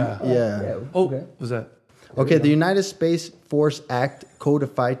take. Yeah. Yeah. Oh, okay. Was that? Okay, the United Space Force Act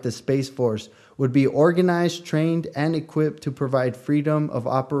codified the Space Force would be organized, trained, and equipped to provide freedom of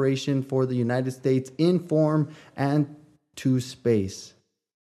operation for the United States in, form, and to space.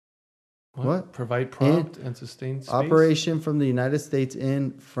 What? Provide prompt and sustain space? Operation from the United States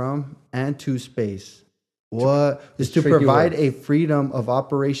in, from, and to space. What? Is to provide a freedom of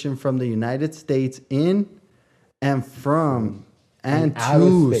operation from the United States in and from and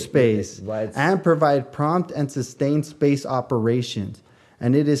to space. And provide prompt and sustained space operations.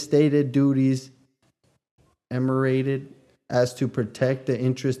 And it is stated duties enumerated as to protect the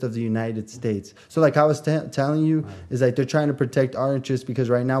interest of the United States. So like I was telling you, is like they're trying to protect our interests because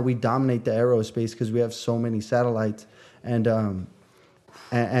right now we dominate the aerospace because we have so many satellites. And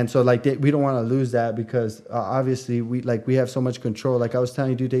so like we don't want to lose that because obviously we have so much control. Like I was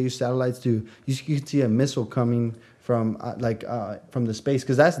telling you, dude, they use satellites to, you can see a missile coming from from the space,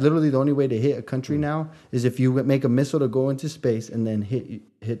 because that's literally the only way to hit a country now is if you make a missile to go into space and then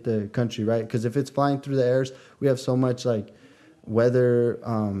hit the country, right? Because if it's flying through the airs, we have so much like weather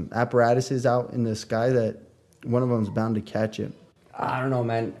apparatuses out in the sky that one of them is bound to catch it. I don't know,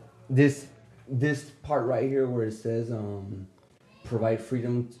 man. This part right here where it says provide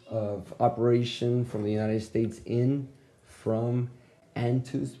freedom of operation from the United States in, from, and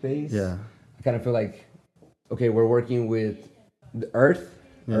to space. Yeah, I kind of feel like, okay, we're working with the Earth,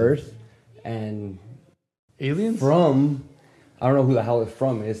 and aliens from. I don't know who the hell the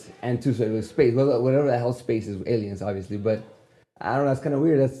from is, and to space, whatever the hell space is, aliens, obviously, but. I don't know. That's kind of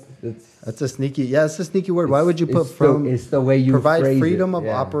weird. That's a sneaky. Yeah, it's a sneaky word. Why would you put from? It's the way you provide phrase freedom it. of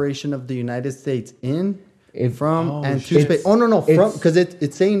operation of the United States in, and to shit. space. Oh no, from, because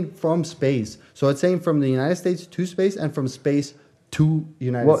it's saying from space. So it's saying from the United States to space and from space to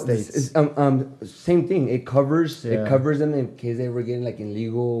United States. Same thing. It covers them in case they were getting like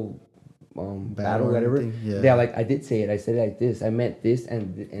illegal battle or whatever. Yeah, like I did say it. I said it like this. I meant this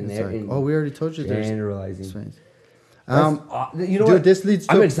and there. Like, we already told you. Generalizing. You know, dude, what? This leads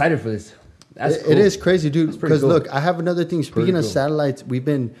to, I'm excited for this. That's cool. It is crazy, dude. Because cool. Look, I have another thing. Speaking of satellites, we've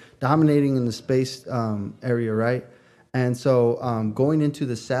been dominating in the space area, right? And so going into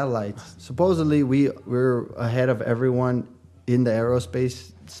the satellites, supposedly we're ahead of everyone in the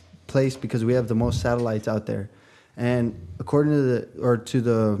aerospace place because we have the most satellites out there. And according to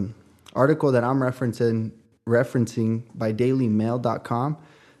the article that I'm referencing by DailyMail.com,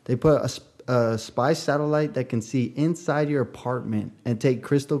 they put a spy satellite that can see inside your apartment and take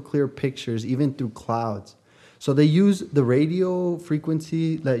crystal clear pictures, even through clouds. So they use the radio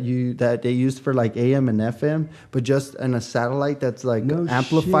frequency that they use for like AM and FM, but just in a satellite that's like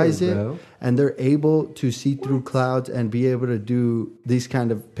amplifies shit, it, bro. and they're able to see through clouds and be able to do these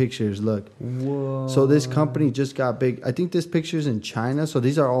kind of pictures. Look, Whoa. so this company just got big. I think this picture's in China. So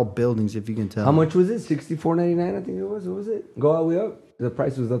these are all buildings, if you can tell. How much was it? $64.99, I think it was. What was it? Go all the way up. The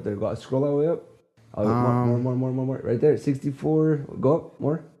price was up there. Go scroll all the way up. Oh, more. Right there. 64. Go up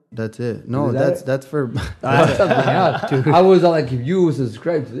more. That's it. No, Is that that's for. That's something else, dude. I was all like, if you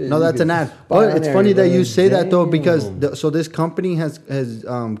subscribe to this, No, that's an ad. But it's funny that you say that though, because so this company has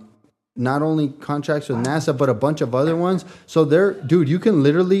not only contracts with NASA but a bunch of other ones. So dude, you can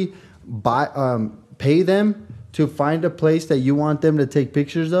literally pay them to find a place that you want them to take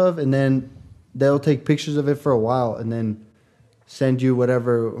pictures of, and then they'll take pictures of it for a while, and then send you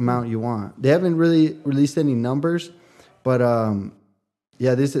whatever amount you want. They haven't really released any numbers, but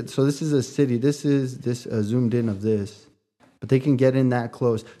yeah, this is a city. This is zoomed in of this, but they can get in that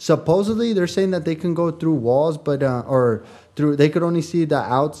close. Supposedly, they're saying that they can go through walls, but they could only see the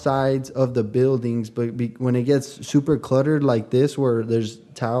outsides of the buildings. But when it gets super cluttered like this, where there's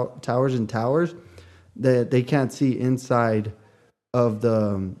towers and towers, that they can't see inside of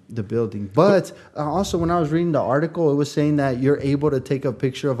the building. But also, when I was reading the article, it was saying that you're able to take a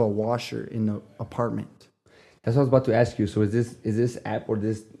picture of a washer in the apartment. That's what I was about to ask you. So is this app or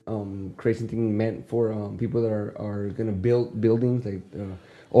this crazy thing meant for people that are gonna build buildings, like,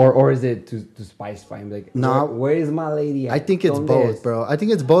 or is it to spy like, no, where is my lady at? I think it's both, bro. I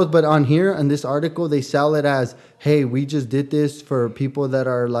think it's both. But on here in this article, they sell it as, hey, we just did this for people that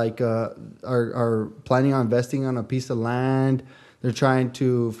are like are planning on investing on a piece of land. They're trying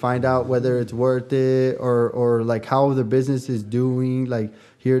to find out whether it's worth it or like how their business is doing. Like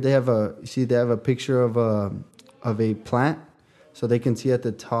here they have a picture of a plant, so they can see at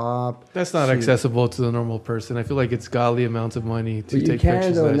the top. That's not accessible to the normal person. I feel like it's godly amounts of money to take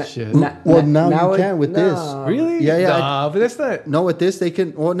pictures of that shit. Well, now you can with this. Really? Yeah. Nah, but that's not. No, with this they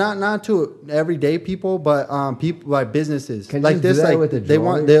can. Well, not to everyday people, but people like businesses. Can like you this, do that like with a they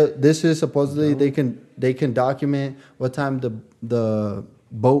drone? this is supposedly they can document what time the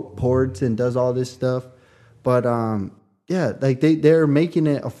boat ports and does all this stuff, but yeah, like they're making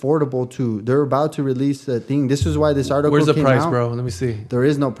it affordable to. They're about to release the thing. This is why this article. Where's the came price, out. bro? Let me see. There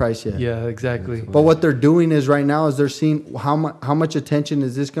is no price yet. Yeah, exactly. But what they're doing is right now is they're seeing how much attention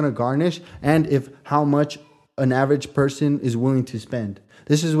is this going to garnish, and how much an average person is willing to spend.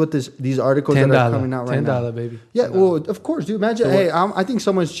 This is what these articles that are coming out right now. $10, baby. Yeah, well, of course, dude. Imagine, hey, I think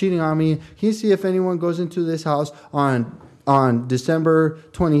someone's cheating on me. Can you see if anyone goes into this house on December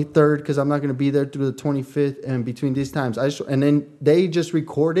 23rd, because I'm not going to be there through the 25th, and between these times, and then they just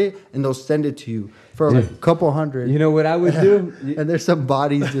record it and they'll send it to you for like a couple hundred. You know what I would do? And there's some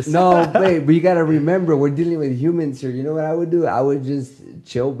bodies just No, wait, but you gotta remember, we're dealing with humans here. You know what I would do? I would just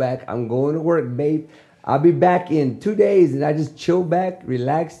chill back. I'm going to work, babe. I'll be back in 2 days, and I just chill back,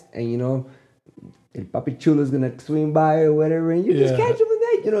 relax, and El Papi Chulo's gonna swing by or whatever, and you just catch him with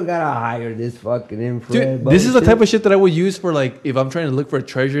that. You don't gotta hire this fucking infrared. Dude, this is the type of shit that I would use for, like, if I'm trying to look for a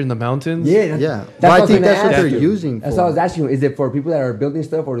treasure in the mountains. Yeah. Yeah. That's Well, I what think I was that's what gonna they're ask you. using That's for. what I was asking you. Is it for people that are building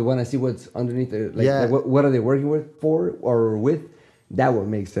stuff, or they want to see what's underneath it? Like, Yeah. like what are they working with for or with? That would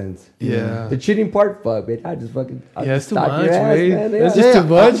make sense. Yeah. The cheating part, fuck, bitch. I'll Yeah, just it's too stalk much, your ass, right? man. That's Yeah. just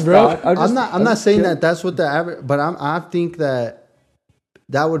too much, bro. I'm not saying that that's what the average, but I think that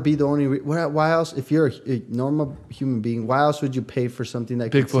would be the only. Why else? If you're a normal human being, why else would you pay for something that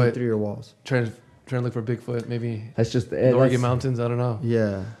can see Bigfoot. through your walls? Trying to look for Bigfoot, maybe That's just the Oregon that's mountains. I don't know.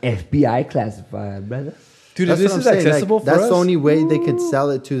 Yeah, FBI classified, brother. Dude, that's if this what is I'm saying. accessible Like, for that's us, the only way they could sell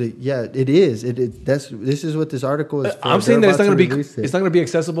it to the. Yeah, it is. This is what this article is. For. I'm saying that They're about to release it's not gonna be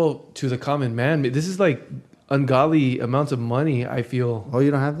accessible to the common man. This is like ungodly amounts of money. I feel. Oh,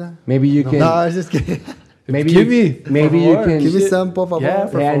 you don't have that? Maybe you can. No, I was just kidding. Maybe Give you, me, maybe por you favor. can. Give me some, por favor. Yeah,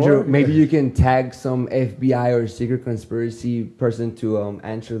 for Hey, Andrew, favor. maybe you can tag some FBI or secret conspiracy person to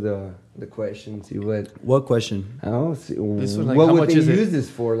answer the question. See What question? see, This one, like, what how would much they is it? use this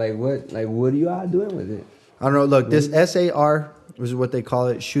for? Like what are you all doing with it? I don't know. Look, this SAR, which is what they call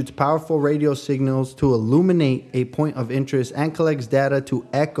it, shoots powerful radio signals to illuminate a point of interest and collects data to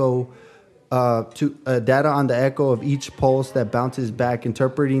data on the echo of each pulse that bounces back,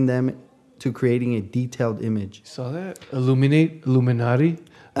 interpreting them to creating a detailed image. Saw that? Illuminati,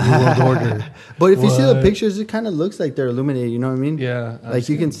 New World Order. But if you see the What? pictures, it kind of looks like they're illuminated. You know what I mean? Yeah, I've Like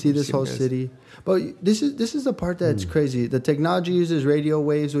you can seen- see this seen whole guys. city. But this is the part that's crazy. The technology uses radio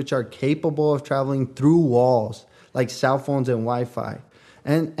waves which are capable of traveling through walls, like cell phones and Wi-Fi.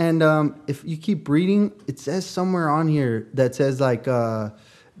 And if you keep reading, it says somewhere on here that says like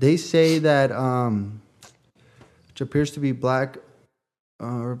they say that which appears to be black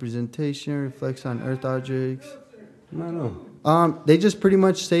representation reflects on Earth objects. No. They just pretty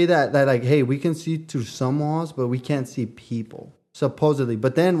much say that like, hey, we can see through some walls, but we can't see people supposedly.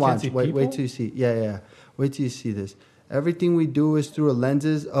 But then watch, wait till you see. Yeah. Wait till you see this. Everything we do is through a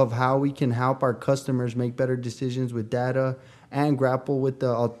lenses of how we can help our customers make better decisions with data and grapple with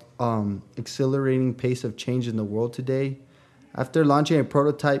the accelerating pace of change in the world today. After launching a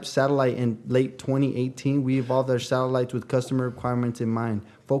prototype satellite in late 2018, we evolved our satellites with customer requirements in mind,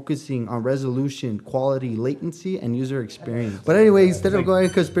 focusing on resolution, quality, latency, and user experience. But anyway, instead of going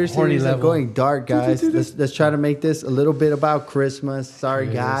conspiracy theories and going dark, guys, let's try to make this a little bit about Christmas. Sorry,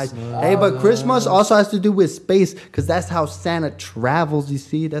 guys. Hey, but Christmas also has to do with space, because that's how Santa travels, you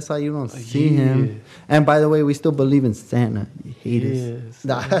see? That's how you don't see him. And by the way, we still believe in Santa. You hate us.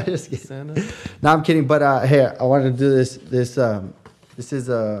 Nah, just kidding. Santa? No, I'm kidding. But here, I want to do this. This is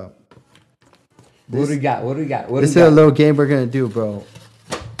a... What do we got? This is a little game we're going to do, bro.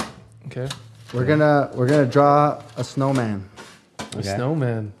 Okay. We're gonna draw a snowman. A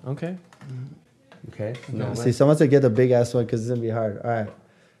snowman. Okay. Okay. See, someone said get the big ass one because it's gonna be hard. All right,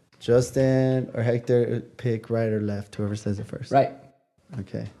 Justin or Hector, pick right or left. Whoever says it first. Right.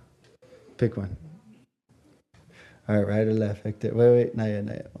 Okay. Pick one. All right, right or left, Hector. Wait, not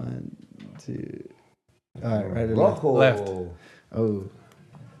yet. 1, 2. All right, right or left. Left. Oh.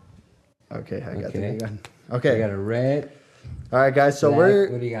 Okay, I got the big one. Okay. I got a red. All right, guys. So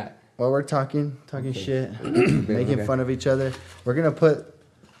black. What do you got? Well, we're talking shit, making fun of each other. We're going to put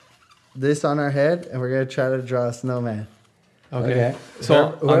this on our head, and we're going to try to draw a snowman. Okay.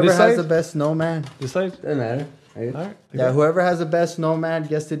 So whoever this has side? the best snowman. This side? Doesn't matter. All right. Yeah, whoever has the best snowman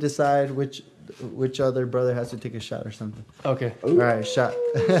gets to decide which other brother has to take a shot or something. Okay. All right, shot.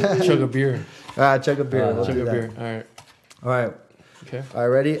 Chug a beer. All right, chug a beer. We'll Chug do a that. beer. All right. All right. Okay. All right,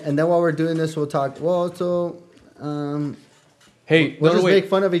 ready? And then while we're doing this, we'll talk. Well, so... Hey, we'll just make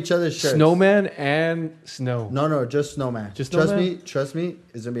fun of each other's shirts. Snowman and snow. No, just snowman. Just trust snowman? Trust me,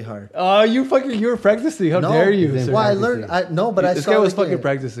 it's gonna be hard. Oh, you were practicing. How dare you? Then Sir? Well, I learned. But This saw guy was the fucking game.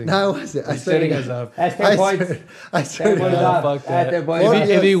 practicing. No, I wasn't. I He's setting started. us up. That's 10 points. I 10 started. points Yeah, up. fuck That's that. 10 points Well, up.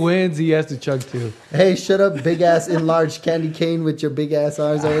 If he wins, he has to chug too. Hey, shut up, big ass enlarged candy cane with your big ass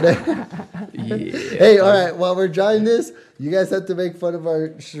arms over there. Yeah. Hey, all right. While we're drawing this, you guys have to make fun of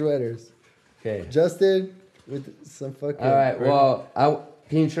our sweaters. Okay. Justin with some fucking. All right. Well,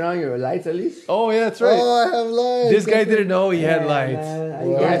 can you turn on your lights at least? Oh yeah, that's right. Oh, I have lights. This guy didn't know he had lights. Man,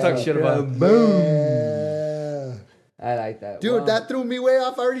 We're gonna talk shit about him. Boom. I like that. Dude, that threw me way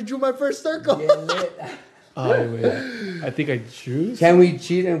off. I already drew my first circle. Oh wait, I think I choose. Can we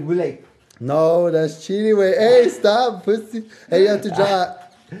cheat and be like? No, that's cheating. Wait, hey, stop, pussy. Hey, you have to draw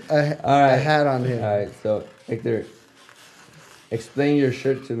a hat on here. All right. So Hector, explain your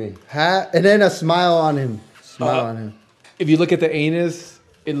shirt to me. Hat, and then a smile on him. Smile on him. If you look at the anus,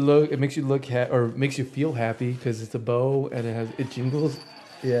 it makes you look or makes you feel happy because it's a bow and it jingles.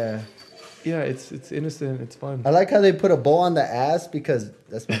 Yeah. Yeah, it's innocent. It's fun. I like how they put a bow on the ass because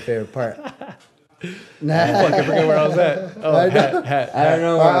that's my favorite part. Nah. Fuck, I forgot where I was at. Oh, hat. I don't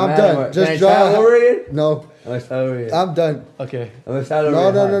know. All right, I'm done. Just Can I draw. start over again? No, I'm gonna start over again. I'm done. Okay. I'm gonna start over No,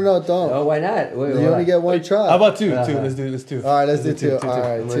 again. don't. Oh, why not? Wait, You only get one try. How about two? Let's do this two. All right, let's do two. All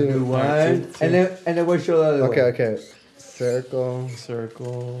right, I'm gonna do two. one, Alright, two. and then we'll show the other one. Okay. Circle.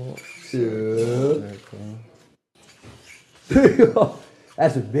 Circle. Two. Circle.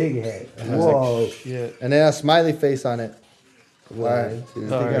 That's a big head. Whoa. Shit. And then a smiley face on it. One, Alright. two, I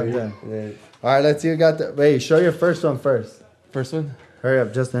think I'm Alright. done. and then All right, let's see who got the. Wait, show your first one first. First one. Hurry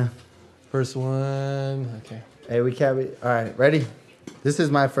up, Justin. First one. Okay. Hey, we can't be. All right, ready? This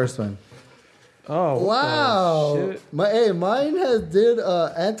is my first one. Oh. what Wow. the shit. Mine did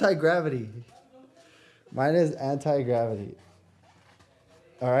anti-gravity. Mine is anti-gravity.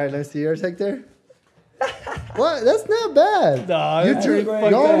 All right, let's see yours, Hector. What? That's not bad. Nah, You you drew- drew.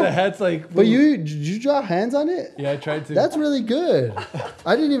 no. The hat's like. But did you draw hands on it? Yeah, I tried to. That's really good.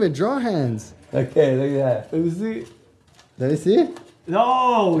 I didn't even draw hands. okay, look at that. Let me see. Let me see.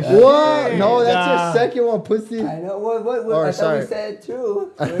 No. What? No, that's Nah. your second one, pussy. I know what. Oh, I thought sorry. we said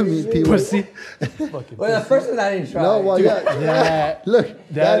two. I don't mean P. Pussy. Fucking Well, the first one I didn't try. No, well, Dude, yeah. that- Look,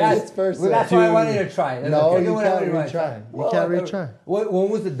 that that's is- his first Well, one. that's why I Dude. wanted to try. That's No, okay. you What I can't wanted to retry. You can't retry. What one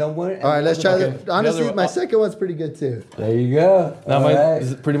was the dumb one? All right, let's try Okay. that. Honestly, The other my one- second one's pretty good too. There you go. Now All mine right.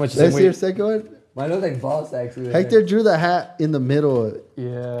 is pretty much the Let's same see your way. second one. Mine looks like ball sacks. Hector drew the hat in the middle.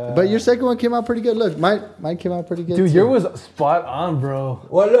 Yeah. But your second one came out pretty good. Look, mine came out pretty good. Dude, too. yours was spot on, bro.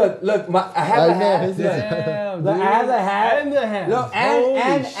 Well, look. I have a know, hat. his is- Damn, Look, I have a hat. And the hat. Look, Holy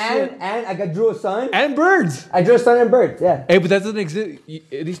and shit. I drew a sun. And birds. I drew a sun and birds. Yeah. Hey, but that doesn't exist.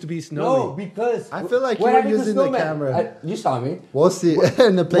 It needs to be snowy. No, because I feel like what you were happened to using the Snowman? camera. You saw me. We'll see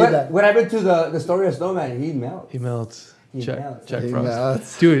in the playback. What happened to the story of Snowman? He melts. He melts. He Check. melts. Check, He Frost.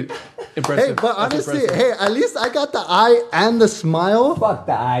 melts. Dude, impressive. Hey, but That's honestly, impressive. hey, at least I got the eye and the smile Fuck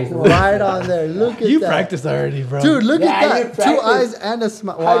the eyes. right on there. Look at You that. practiced already, bro. Dude, look Yeah, at you that. Two practiced. eyes and a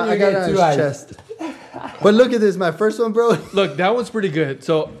smile. How Well, do I you got it get on two his eyes? chest. But look at this, my first one, bro. Look, that one's pretty good.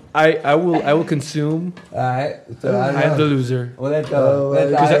 So I will consume. Alright. So I am the loser. Well, that's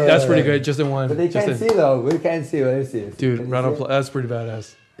Because that's pretty good. Just in one. But they Just can't in- see though. We can't see. Let me see. Dude, Can you round of see it? applause. That's pretty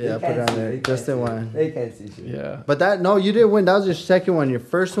badass. Yeah, They put it can't on see, there. they Just can't in see. one. They can't see shit. Yeah. But that, no, you didn't win. That was your second one. Your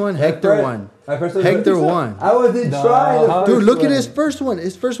first one, Hector first- won. My first one. Hector won. I wasn't No, trying. how- Dude, look at his first one.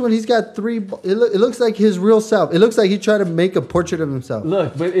 His first one, he's got three. It looks like his real self. It looks like he tried to make a portrait of himself.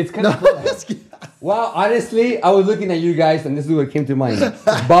 Look, but it's kind No, of. Well, honestly, I was looking at you guys, and this is what came to mind: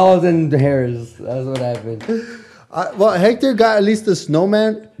 balls and hairs. That's what happened. Well, Hector got at least the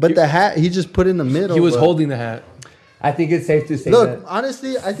snowman, but the hat he just put in the middle. He was but- holding the hat. I think it's safe to say Look, that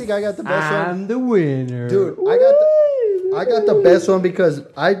honestly, I think I got the best one. I'm the winner, Dude, I got the best one because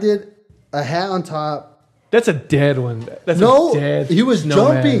I did a hat on top. That's a dead one. That's No, a dead he was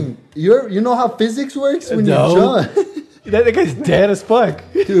snowman. jumping. You know how physics works when No. you jump. That guy's dead as fuck.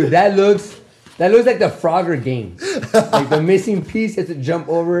 dude. That looks like the Frogger game. Like the missing piece has to jump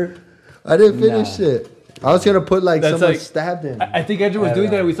over. I didn't finish Nah. it. I was gonna put like That's someone like- stabbed him. I think Andrew was I doing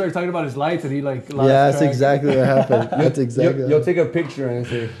don't know. that. We started talking about his lights, and he like. lost Yeah, that's track. exactly what happened. That's exactly. You'll take a picture and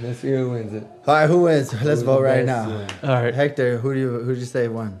let's see who wins it. All right, who wins? Let's Who's vote the right best now. one? All right. Hector, who'd you say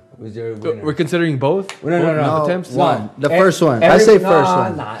won? Who's your So winner? we're considering both. No, no, no. No, attempts? one. The Eh, first one. I every- say nah, first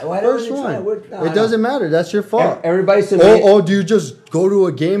one. nah. Why First don't we try? one. It doesn't matter. That's your fault. Everybody submit. Do you just go to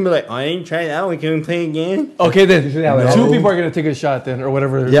a game and be like, I ain't trying that one. Can we play again? Okay, then Usually how it two happens. people are gonna take a shot then, or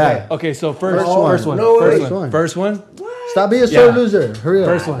whatever. Yeah. Okay, so first First one. one. No, first wait. one. First one. Stop being a sore Yeah. loser. Hurry up.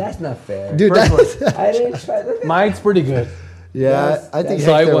 First one. That's not fair. Dude, First that's, I didn't try that. Mine's pretty good. yeah, I think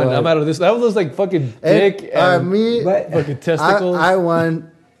So I Hector won. I'm out of this. That looks like fucking dick and me, But fucking testicles. I won.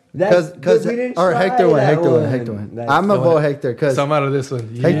 that's Because we didn't or try Hector won. that Hector won. one. Hector won. That's- I'm a So vote what? Hector because so I'm out of this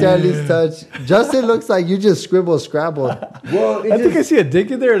one. Hector at least touched. Justin looks like you just scrabbled. Well, it I think I just, see a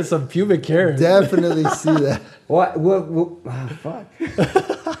dick in there and some pubic hair. Definitely see that. what fuck.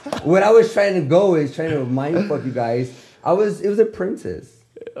 What I was trying to go is trying to mind fuck you guys. It was a princess.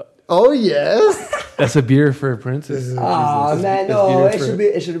 Oh yes. That's a beer for a princess. Oh man, that's no, beautiful.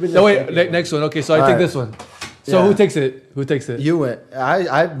 it should have been. No, the wait. second Next one. Okay, so I All take right. this one. So Yeah. who takes it? Who takes it? You went.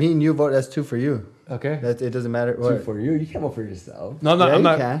 Me and you vote. That's two for you. Okay. That it doesn't matter. Two What? for you. You can't vote for yourself. No, I'm not. Yeah, I'm you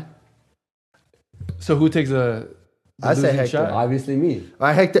not. can. So who takes the I say losing Hector. shot? Obviously, me. All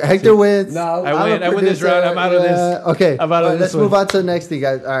right, Hector wins. No, I I'm win. a I win this producer. round. I'm out of this. Okay. I'm out of All right, this let's one. move on to the next thing,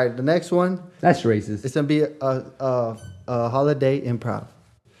 guys. All right, the next one. That's racist. It's gonna be a holiday improv.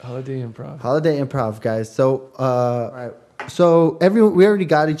 Holiday improv. Holiday improv, guys. So, so we already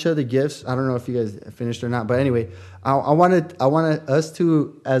got each other gifts. I don't know if you guys finished or not, but anyway, I wanted us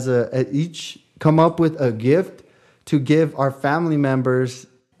to each come up with a gift to give our family members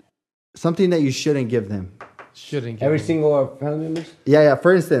something that you shouldn't give them. Shouldn't get Every me. single family members. Yeah.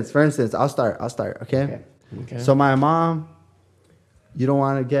 For instance, I'll start. Okay. Okay. Okay. So my mom, you don't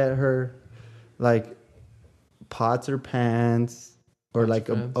want to get her like pots or pans or like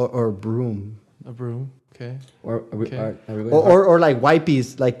pans. or a broom. A broom. Okay. Or are we, Okay. are we going Or like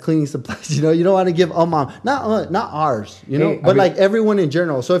wipies, like cleaning supplies. You know, you don't want to give mom, not ours. You know, Hey, but are we- like everyone in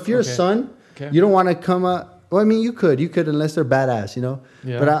general. So if you're Okay. a son, Okay. you don't want to come up. Well, I mean, you could unless they're badass. You know.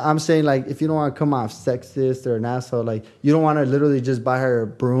 Yeah. But I'm saying like if you don't want to come off sexist or an asshole, like you don't want to literally just buy her a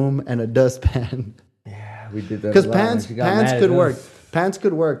broom and a dustpan. Yeah, we did that. Because a lot, and pans she got mad at could us. work. Pans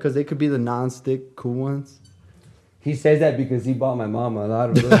could work because they could be the non-stick cool ones. He says that because he bought my mom a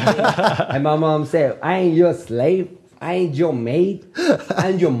lot of those. And my mom said, I ain't your slave. I ain't your maid.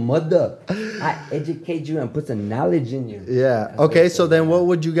 I'm your mother. I educate you and put some knowledge in you. Yeah. That's Okay. what So she then, said. what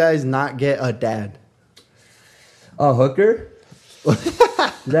would you guys not get a dad? A hooker? Is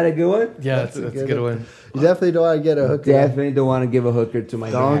that a good one? Yeah, that's a good good one. You definitely don't want to get a hooker. Definitely don't want to give a hooker to my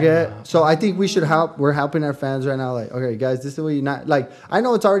Don't dad. get. So I think we should help. We're helping our fans right now. Like, okay, guys, this is what you not like. I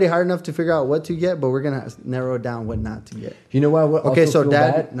know it's already hard enough to figure out what to get, but we're gonna narrow down what not to get. You know what? Okay, also so feel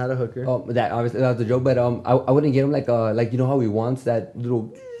dad, bad? not a hooker. Oh, that obviously that's a joke, but I wouldn't get him like you know how he wants that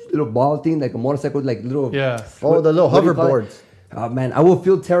little ball thing, like a motorcycle, like little. Yeah. Oh, the little what do you call it? hoverboards. Oh man, I will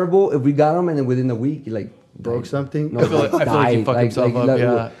feel terrible if we got him and then within a week, like Broke something? No, I feel like he fucked himself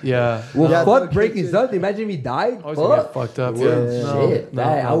up. Yeah. Well, Yeah, fuck fuck breaking it. something. Imagine if he died. I was gonna get Fuck. fucked up. Yeah. Shit. No,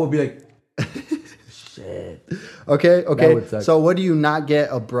 I no. would be like, shit. Okay. would suck. So what do you not get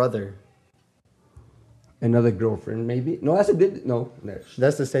a brother? Another girlfriend, maybe. No, that's a good. No,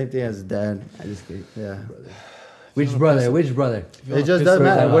 That's the same thing as dad. I just kidding. Yeah. Which brother? Which brother? It just doesn't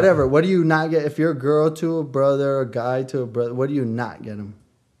matter. Whatever. What do you not get? If you're a girl to a brother, a guy to a brother, what do you not get him?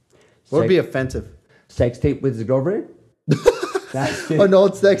 What would be offensive? Sex tape with his girlfriend? That's it. An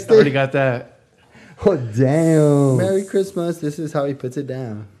old sex I already tape. got that. Oh, damn. Merry Christmas. This is how he puts it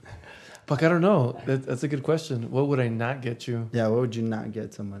down. Fuck, I don't know. That's a good question. What would I not get you? Yeah. What would you not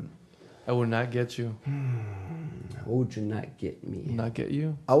get someone? I would not get you. What would you not get me? Not get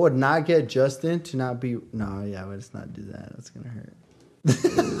you? I would not get Justin to not be. No. Yeah. Let's not do that. That's gonna hurt.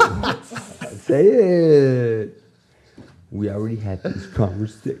 Say it. We already had this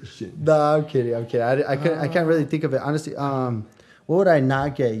conversation. No, I'm kidding. I'm kidding. I can't really think of it honestly. What would I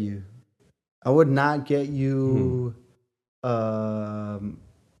not get you? I would not get you. Damn.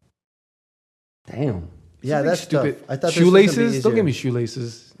 Yeah, Something that's stupid. tough. I thought Shoelaces? Don't give me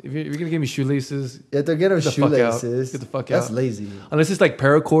shoelaces. If you're gonna give me shoelaces, Yeah, to get him Get the fuck out. shoelaces. Get the fuck That's out. lazy. unless it's like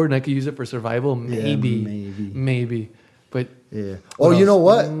paracord and I could use it for survival, Yeah, maybe. maybe. But Yeah. What Oh, you else? know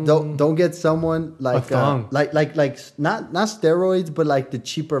what? Don't get someone like thong. like not steroids, but like the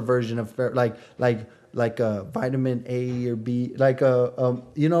cheaper version of like vitamin A or B, like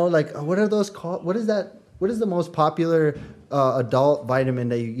what are those called? What is that? What is the most popular adult vitamin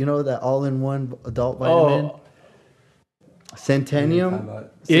that that all-in-one adult vitamin? Centennium.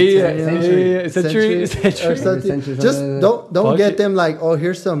 Yeah. Century. Or something. Century, Just something like don't Fuck get it. them like, oh,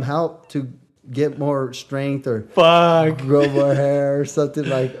 here's some help to get more strength or fuck. grow more hair or something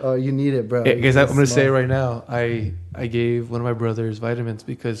like. Oh, you need it, bro. Hey, guys, I'm gonna say Small. right now, I gave one of my brothers vitamins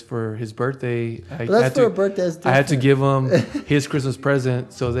because for his birthday, I But that's had for a to birthday. It's I had to different. give him his Christmas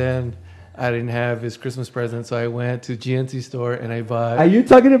present. So then I didn't have his Christmas present, so I went to GNC store and I bought. Are you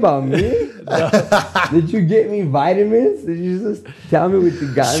talking about me? Did you get me vitamins? Did you just tell me what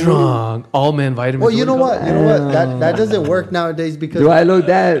you got me? Strong almond vitamins. Well, you know What what? You know what? That doesn't work nowadays because Do I look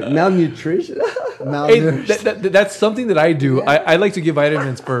that malnutrition? Hey, malnourished. that's something that I do. I like to give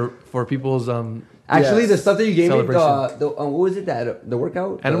vitamins for people's Actually, Yes. the stuff that you gave me, Celebration. what was it? The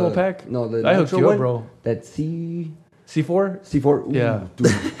workout? Animal pack? No, the I hooked natural you up, one? bro. That C4. C4. Ooh, Yeah. dude,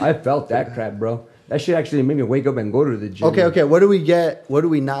 I felt that crap, bro. That shit actually made me wake up and go to the gym. Okay. What do we get? What do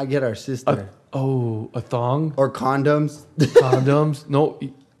we not get our sister? A thong, Or condoms? condoms, no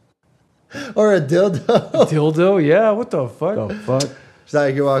Or a dildo? dildo. Yeah, what the fuck? The fuck? She's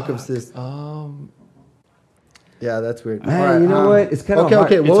like, you're welcome, sis. Yeah, that's weird. Man, All right, you know what? It's kind of okay. hard.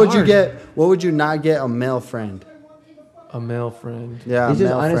 Okay, what It's would you hard. get? What would you not get a male friend? A male friend. Yeah, It's a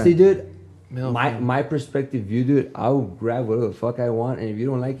just male honestly, friend. dude. Male My friend. my perspective view, dude. I'll grab whatever the fuck I want, and if you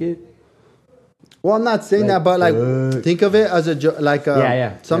don't like it, Well, I'm not saying Like, that, but like, think of it as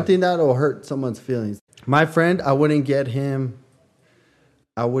a something that'll hurt someone's feelings. My friend, I wouldn't get him.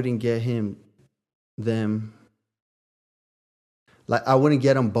 I wouldn't get him them. Like I wouldn't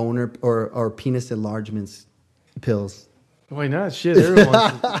get him boner or penis enlargements pills. Why not? Shit,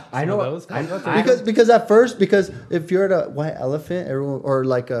 everyone. I know. Those. Because at first, because if you're at a white elephant, everyone or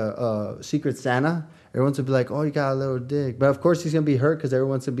like a secret Santa, everyone's gonna be like, "Oh, you got a little dick," but of course he's gonna be hurt because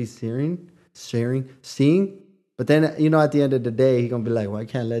everyone's gonna be seeing. But then at the end of the day, he's gonna be like, "Well, I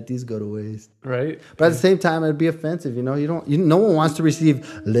can't let these go to waste." Right. But at the same time, it'd be offensive. No one wants to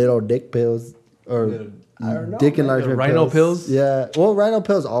receive little dick pills or I don't know, dick man. enlargement Rhino pills? Yeah, well, rhino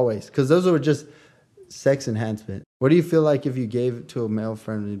pills always because those are just sex enhancement. What do you feel like if you gave it to a male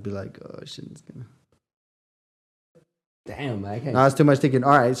friend and you'd be like, "Oh, shit's gonna." Damn, I can't. No, that's too much thinking.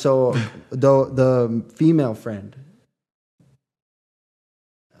 All right, so the female friend.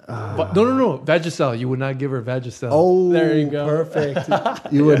 No. Vagisil. You would not give her Vagisil. Oh, there you go.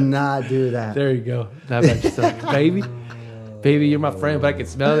 Perfect. You would not do that. There you go. Not Vagisil, baby. Baby, you're my friend, but I can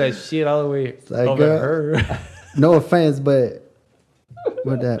smell that shit all the way Like, over her. No offense, but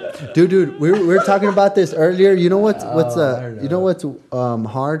what that, dude, we were talking about this earlier. You know what's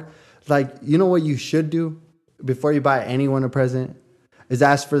hard? Like, you know what you should do before you buy anyone a present is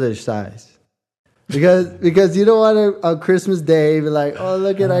ask for their size. Because you don't want on Christmas Day be like, "Oh,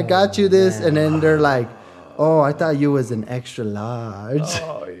 look at I got you this," and then they're like, "Oh, I thought you was an extra large,"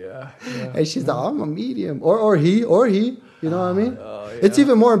 Oh yeah. and she's like, "I'm a medium," or he. You know what I mean? It's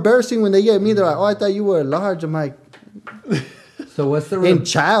even more embarrassing when they get me. They're like, "Oh, I thought you were a large." I'm like, So what's the in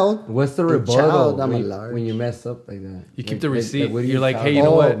child. what's the in rebuttal child, I'm a when, large. when you mess up like that? You keep the receipt. what do You're like, tell hey, them? you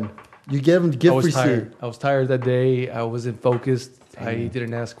know what? You give him gift receipt. Tired. I was tired that day. I wasn't focused. I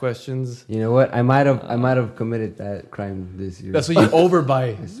didn't ask questions. You know what? I might have committed that crime this year. That's what you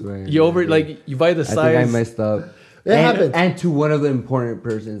overbuy. I swear. You you buy the size. I think I messed up. It happens. And to one of the important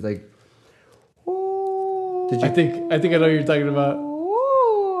persons, like. I think I know what you're talking about.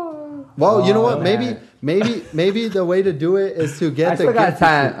 Well, you know what? Maybe the way to do it is to get the gift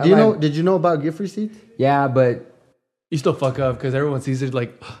receipt. Did you know about gift receipts? Yeah, but you still fuck up because everyone sees it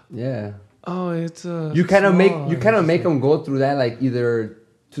like, yeah. Oh, it's you kind of make them go through that, like either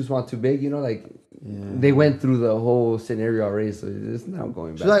too small, too big. You know, like they went through the whole scenario already, so it's not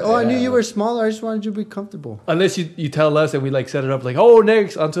going back. She's like, I knew you were smaller. I just wanted you to be comfortable. Unless you tell us and we like set it up like,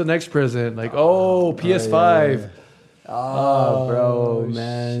 next on to the next present, like PS5. Yeah. Oh, bro,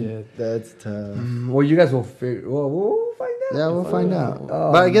 man, shit. That's tough. Well, you guys will figure. Well, we'll find out. Yeah, we'll find out.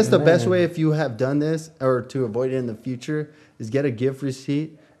 Oh, but I guess the best way, if you have done this or to avoid it in the future, is get a gift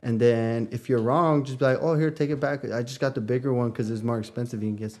receipt. And then if you're wrong, just be like, here, take it back. I just got the bigger one because it's more expensive. You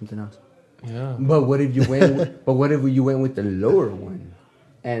can get something else. Yeah. But what if you went? With the lower one,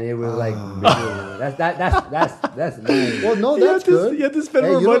 and it was like bigger? That's nice. Well, no, that's good. You have to spend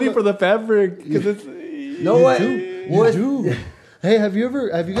more money for the fabric because it's. You do. Hey, have you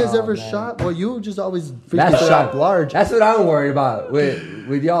guys ever shot? Well, you just always shot large. That's what I'm worried about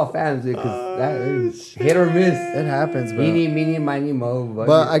with y'all fans because that is hit or miss. It happens, bro. Meeny, miny, mo.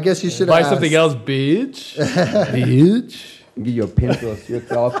 But I guess you should buy something else, bitch. Bitch. Give you a pencil so you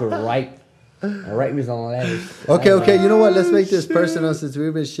all could write me some letters. Okay. You know what? Let's make this personal since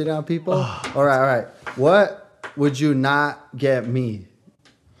we've been shitting on people. All right. What would you not get me?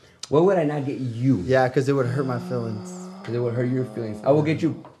 What would I not get you? Yeah, because it would hurt my feelings. Because it would hurt your feelings. I will get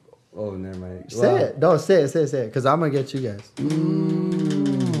you. Oh, never mind. Say it. No, say it. Because I'm going to get you guys.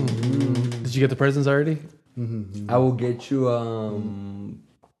 Did you get the presents already? Mm-hmm. I will get you.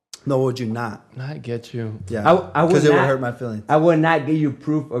 No, would you not? Not get you. Yeah. Because it would hurt my feelings. I would not get you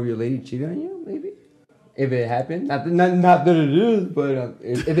proof of your lady cheating on you, maybe. If it happened. Not that it is, but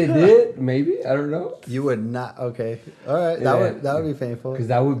if it did, maybe. I don't know. You would not. Okay. All right. That would be painful. Because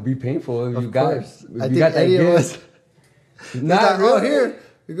that would be painful if you course. got. I think any of us. Not real here.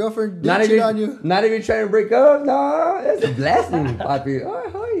 Your girlfriend did cheat on you. Not even trying to break up. No, that's a blessing, Papi.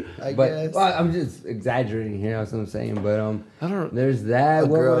 I guess. Well, I'm just exaggerating here. That's what I'm saying. But I don't. There's that.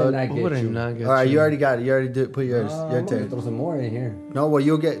 What would I not get? All right, you already got it. You already did put yours. Your turn. Throw some more in here. No, well,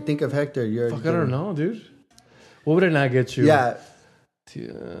 you'll get. Think of Hector. Fuck, I don't know, dude. What would I not get you? Yeah.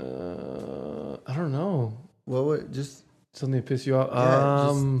 I don't know. What would just something to piss you off?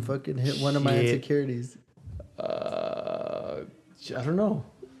 Yeah, just fucking hit one of my insecurities. I don't know.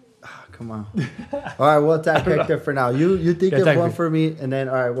 Oh, come on. All right, we'll attack Hector for now. You think of one for me, and then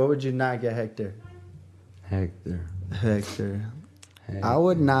all right, what would you not get Hector? Hector. I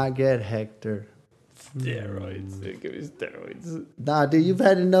would not get Hector. Steroids. Give me steroids. Nah, dude, you've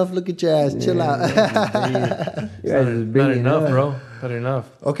had enough. Look at your ass. Chill out. Not enough, bro. Not enough.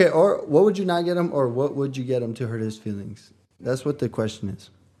 Okay, or what would you not get him, or what would you get him to hurt his feelings? That's what the question is.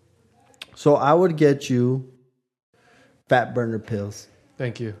 So I would get you fat burner pills.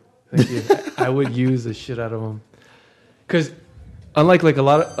 Thank you. I would use the shit out of them. Because unlike like a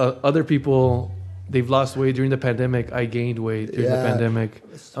lot of other people, they've lost weight during the pandemic. I gained weight during the pandemic.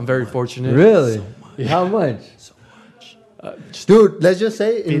 I'm very fortunate. Really? How much? So much. Dude, let's just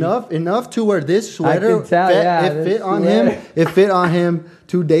say enough to where this sweater it fit on him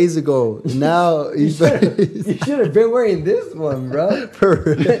 2 days ago. Now you should have been wearing this one, bro.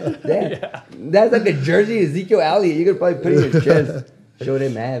 That's like a jersey Ezekiel Elliott. You could probably put it in your chest. Show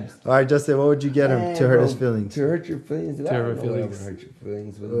them abs. All right, Justin, what would you get him to hurt his feelings? To hurt your feelings? To hurt feelings. Hurt your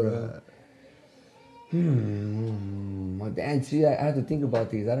feelings, bro. Damn, see, I have to think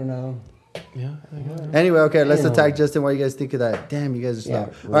about these. I don't know. Yeah. Anyway, okay, let's attack Justin. What do you guys think of that? Damn, you guys are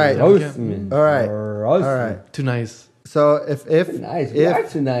slow. All right. All right. Too nice. So if too nice. We are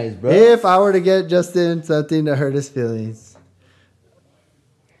too nice, bro. If I were to get Justin something to hurt his feelings,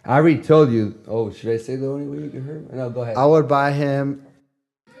 I already told you. Oh, should I say the only way you can hurt? No, go ahead. I would buy him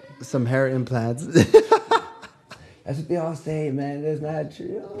some hair implants. That's what they all say, man. That's not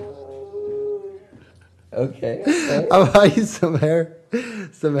true. Okay. I'll buy you some hair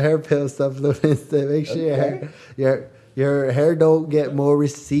pill supplements to make sure your hair don't get more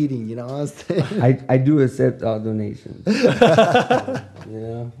receding. You know what I'm saying? I do accept all donations. You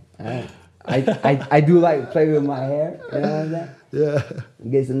know, I do like play with my hair. You know what I'm Yeah.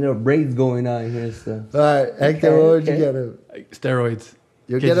 Get some little braids going on here and stuff. All right, Hector, what would you get him? Steroids.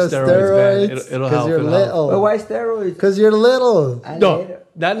 You'll get him steroids it'll help. You're little. But why steroids? Because you're little. No,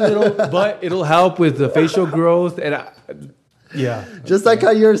 not little, but it'll help with the facial growth. And Yeah. Just like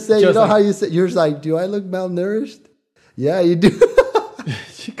how you're saying, you Just know like- how you say, you're like, do I look malnourished? Yeah, you do.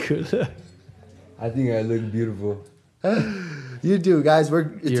 She could. I think I look beautiful. You do, guys.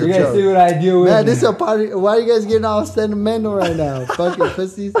 It's You a guys see joke. what I deal with? Man, this is a party. Why are you guys getting all sentimental right now? Fucking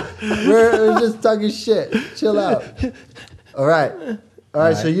pussies. We're just talking shit. Chill out. All right. All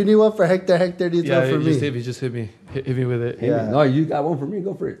right. So you need one for Hector. Hector needs Yeah, one for me. just hit me. Hit me with it. Yeah. No, you got one for me.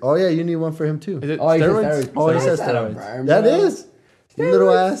 Go for it. Oh, yeah. You need one for him, too. Is it Oh, he said steroids? steroids. Oh, he says That's not a steroids. burn, That bro. is.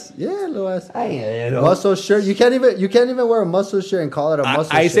 Little ass. Yeah, little ass. I ain't know. Muscle shirt. You can't even wear a muscle shirt and call it a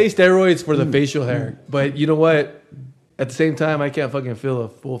muscle I shirt. say steroids for the facial hair, but you know what? At the same time, I can't fucking feel a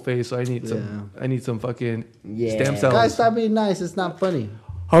full face, so I need some. I need some fucking stem cells. Guys, stop being nice. It's not funny.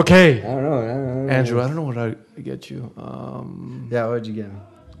 Okay, I don't know. Andrew, I don't know what I get you. Yeah, what'd you get me?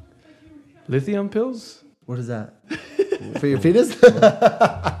 Lithium pills What is that? For your penis? for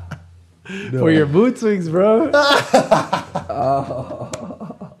your mood swings, bro.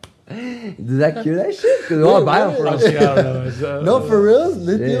 Does that cure that shit? Because I'll buy them for us. Actually, I don't know. It's, No, for real.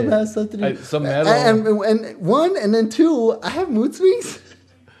 Lithium Yeah. has something to do. some metal. And one, and then two, I have mood swings.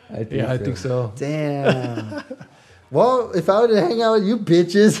 I think so. Damn. Well, if I were to hang out with you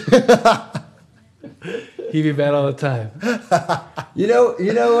bitches, He be bad all the time. You know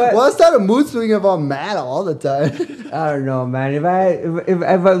what? well, it's not a mood swing if I'm mad all the time. I don't know, man.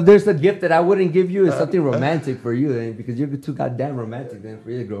 If there's a gift that I wouldn't give you, it's something romantic for you, then, because you're too goddamn romantic then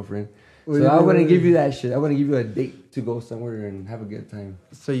for your girlfriend. What do So you I mean? wouldn't give you that shit. I wouldn't give you a date to go somewhere and have a good time.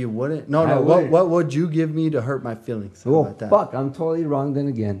 So you wouldn't? No, I no. wouldn't. What would you give me to hurt my feelings? How Oh about that? fuck! I'm totally wrong then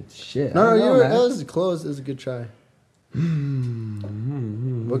again. Shit. No, I no, don't you know, were. man. That was close. It was a good try.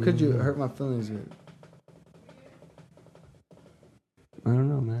 What could you hurt my feelings with? I don't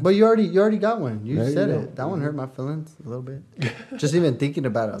know, man. But you already got one. You There you said go. it. That one hurt my feelings a little bit. Just even thinking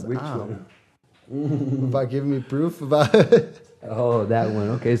about it, I was Which like, "Ow." one? About giving me proof about it. Oh, that one.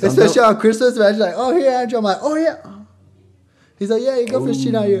 Okay. So Especially on Christmas, imagine like, oh, here, Andrew. I'm like, oh, yeah. He's like, yeah, your girlfriend's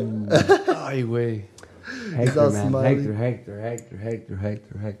cheating on you. Ay, way. Hector, all man. smiley. Hector.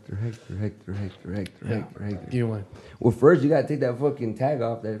 Give me one. Well, first you gotta take that fucking tag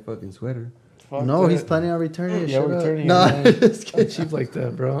off that fucking sweater. No, he's planning on returning it. Yeah, Shut we're up. returning it, No, man. just I'm kidding. cheap like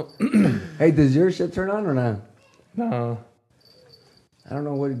that, bro. Hey, does your shit turn on or not? No, I don't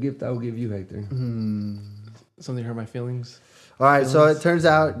know what gift I would give you, Hector. something hurt my feelings. All right, so it turns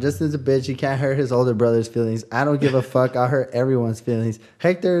out Justin's a bitch. He can't hurt his older brother's feelings. I don't give a fuck. I'll hurt everyone's feelings.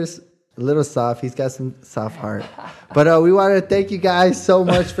 Hector's a little soft. He's got some soft heart. But we want to thank you guys so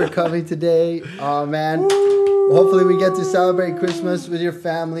much for coming today. Oh, man. Hopefully we get to celebrate Christmas with your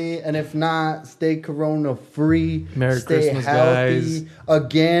family. And if not, stay corona free. Merry stay Christmas, healthy. guys.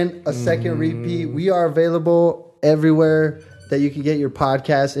 Again, a second repeat. We are available everywhere that you can get your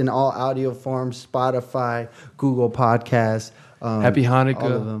podcast in all audio forms. Spotify, Google Podcasts. Happy Hanukkah.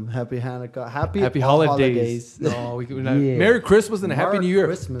 All of them. Happy Hanukkah. Happy all holidays. No, we can not. Yeah. Merry Christmas and a Happy Merry New Year,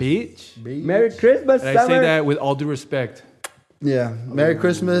 Christmas. bitch. Merry Christmas, And summer. I say that with all due respect. Yeah. Merry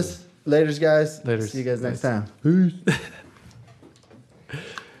Christmas. Laters, guys. Laters. See you guys next time.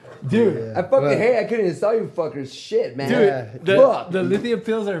 Dude, Yeah. I fucking hate I couldn't even saw you fuckers. Shit, man. Dude, Yeah. Fuck. the lithium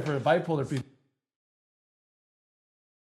pills are for bipolar people.